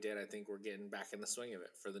proud of what we did. I think we're getting back in the swing of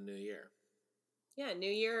it for the new year. Yeah,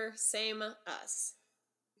 new year, same us.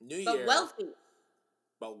 New year,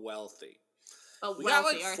 but wealthy. We got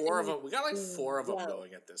like 4 of them. We got like 4 of them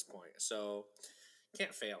going at this point, so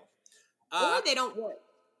can't fail. Or they don't work,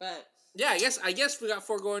 but yeah, I guess we got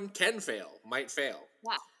 4 going. Can fail, might fail.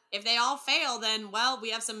 Yeah, if they all fail, then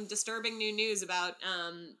we have some disturbing new news about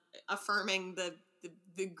affirming the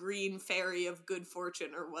green fairy of good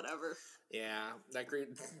fortune or whatever. Yeah, the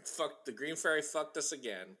green fairy fucked us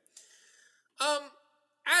again.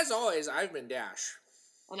 As always, I've been Dash.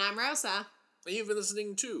 And I'm Rosa. And you've been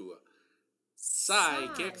listening to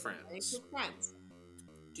Sidekick Friends.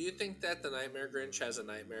 Do you think that the Nightmare Grinch has a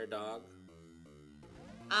nightmare dog?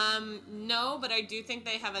 No, but I do think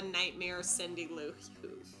they have a nightmare Cindy Lou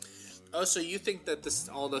Who. Oh, so you think that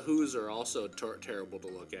all the Who's are also terrible to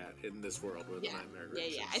look at in this world where the Nightmare Grinch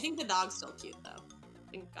is? Yeah. I think the dog's still cute, though.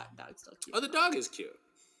 I think dog's still cute. Oh, the dog is cute.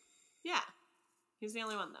 Yeah. He's the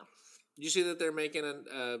only one, though. Did you see that they're making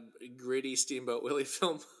a gritty Steamboat Willie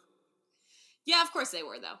film? Yeah, of course they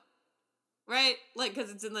were, though. Right? Like,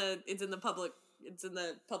 because it's in the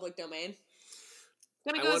public domain.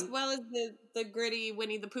 It's gonna go as well as the gritty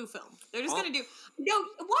Winnie the Pooh film. They're just gonna do. No,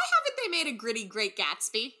 why haven't they made a gritty Great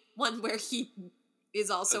Gatsby? One where he is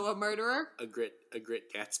also a murderer. A grit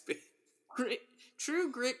Gatsby.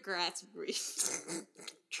 True grit Gatsby.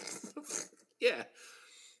 Yeah.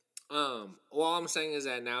 All I'm saying is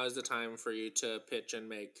that now is the time for you to pitch and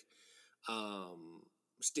make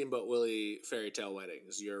Steamboat Willie Fairy Tale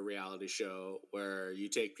Weddings, your reality show where you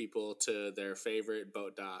take people to their favorite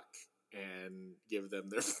boat dock and give them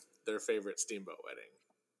their favorite steamboat wedding.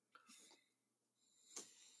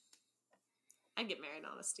 I'd get married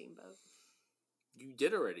on a steamboat. You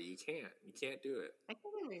did already. You can't do it. I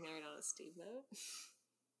can't be married on a steamboat.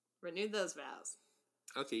 Renew those vows.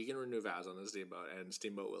 Okay, you can renew vows on the steamboat, and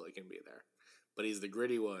Steamboat Willie can be there. But he's the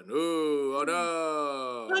gritty one. Ooh, oh no!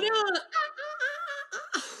 Oh no!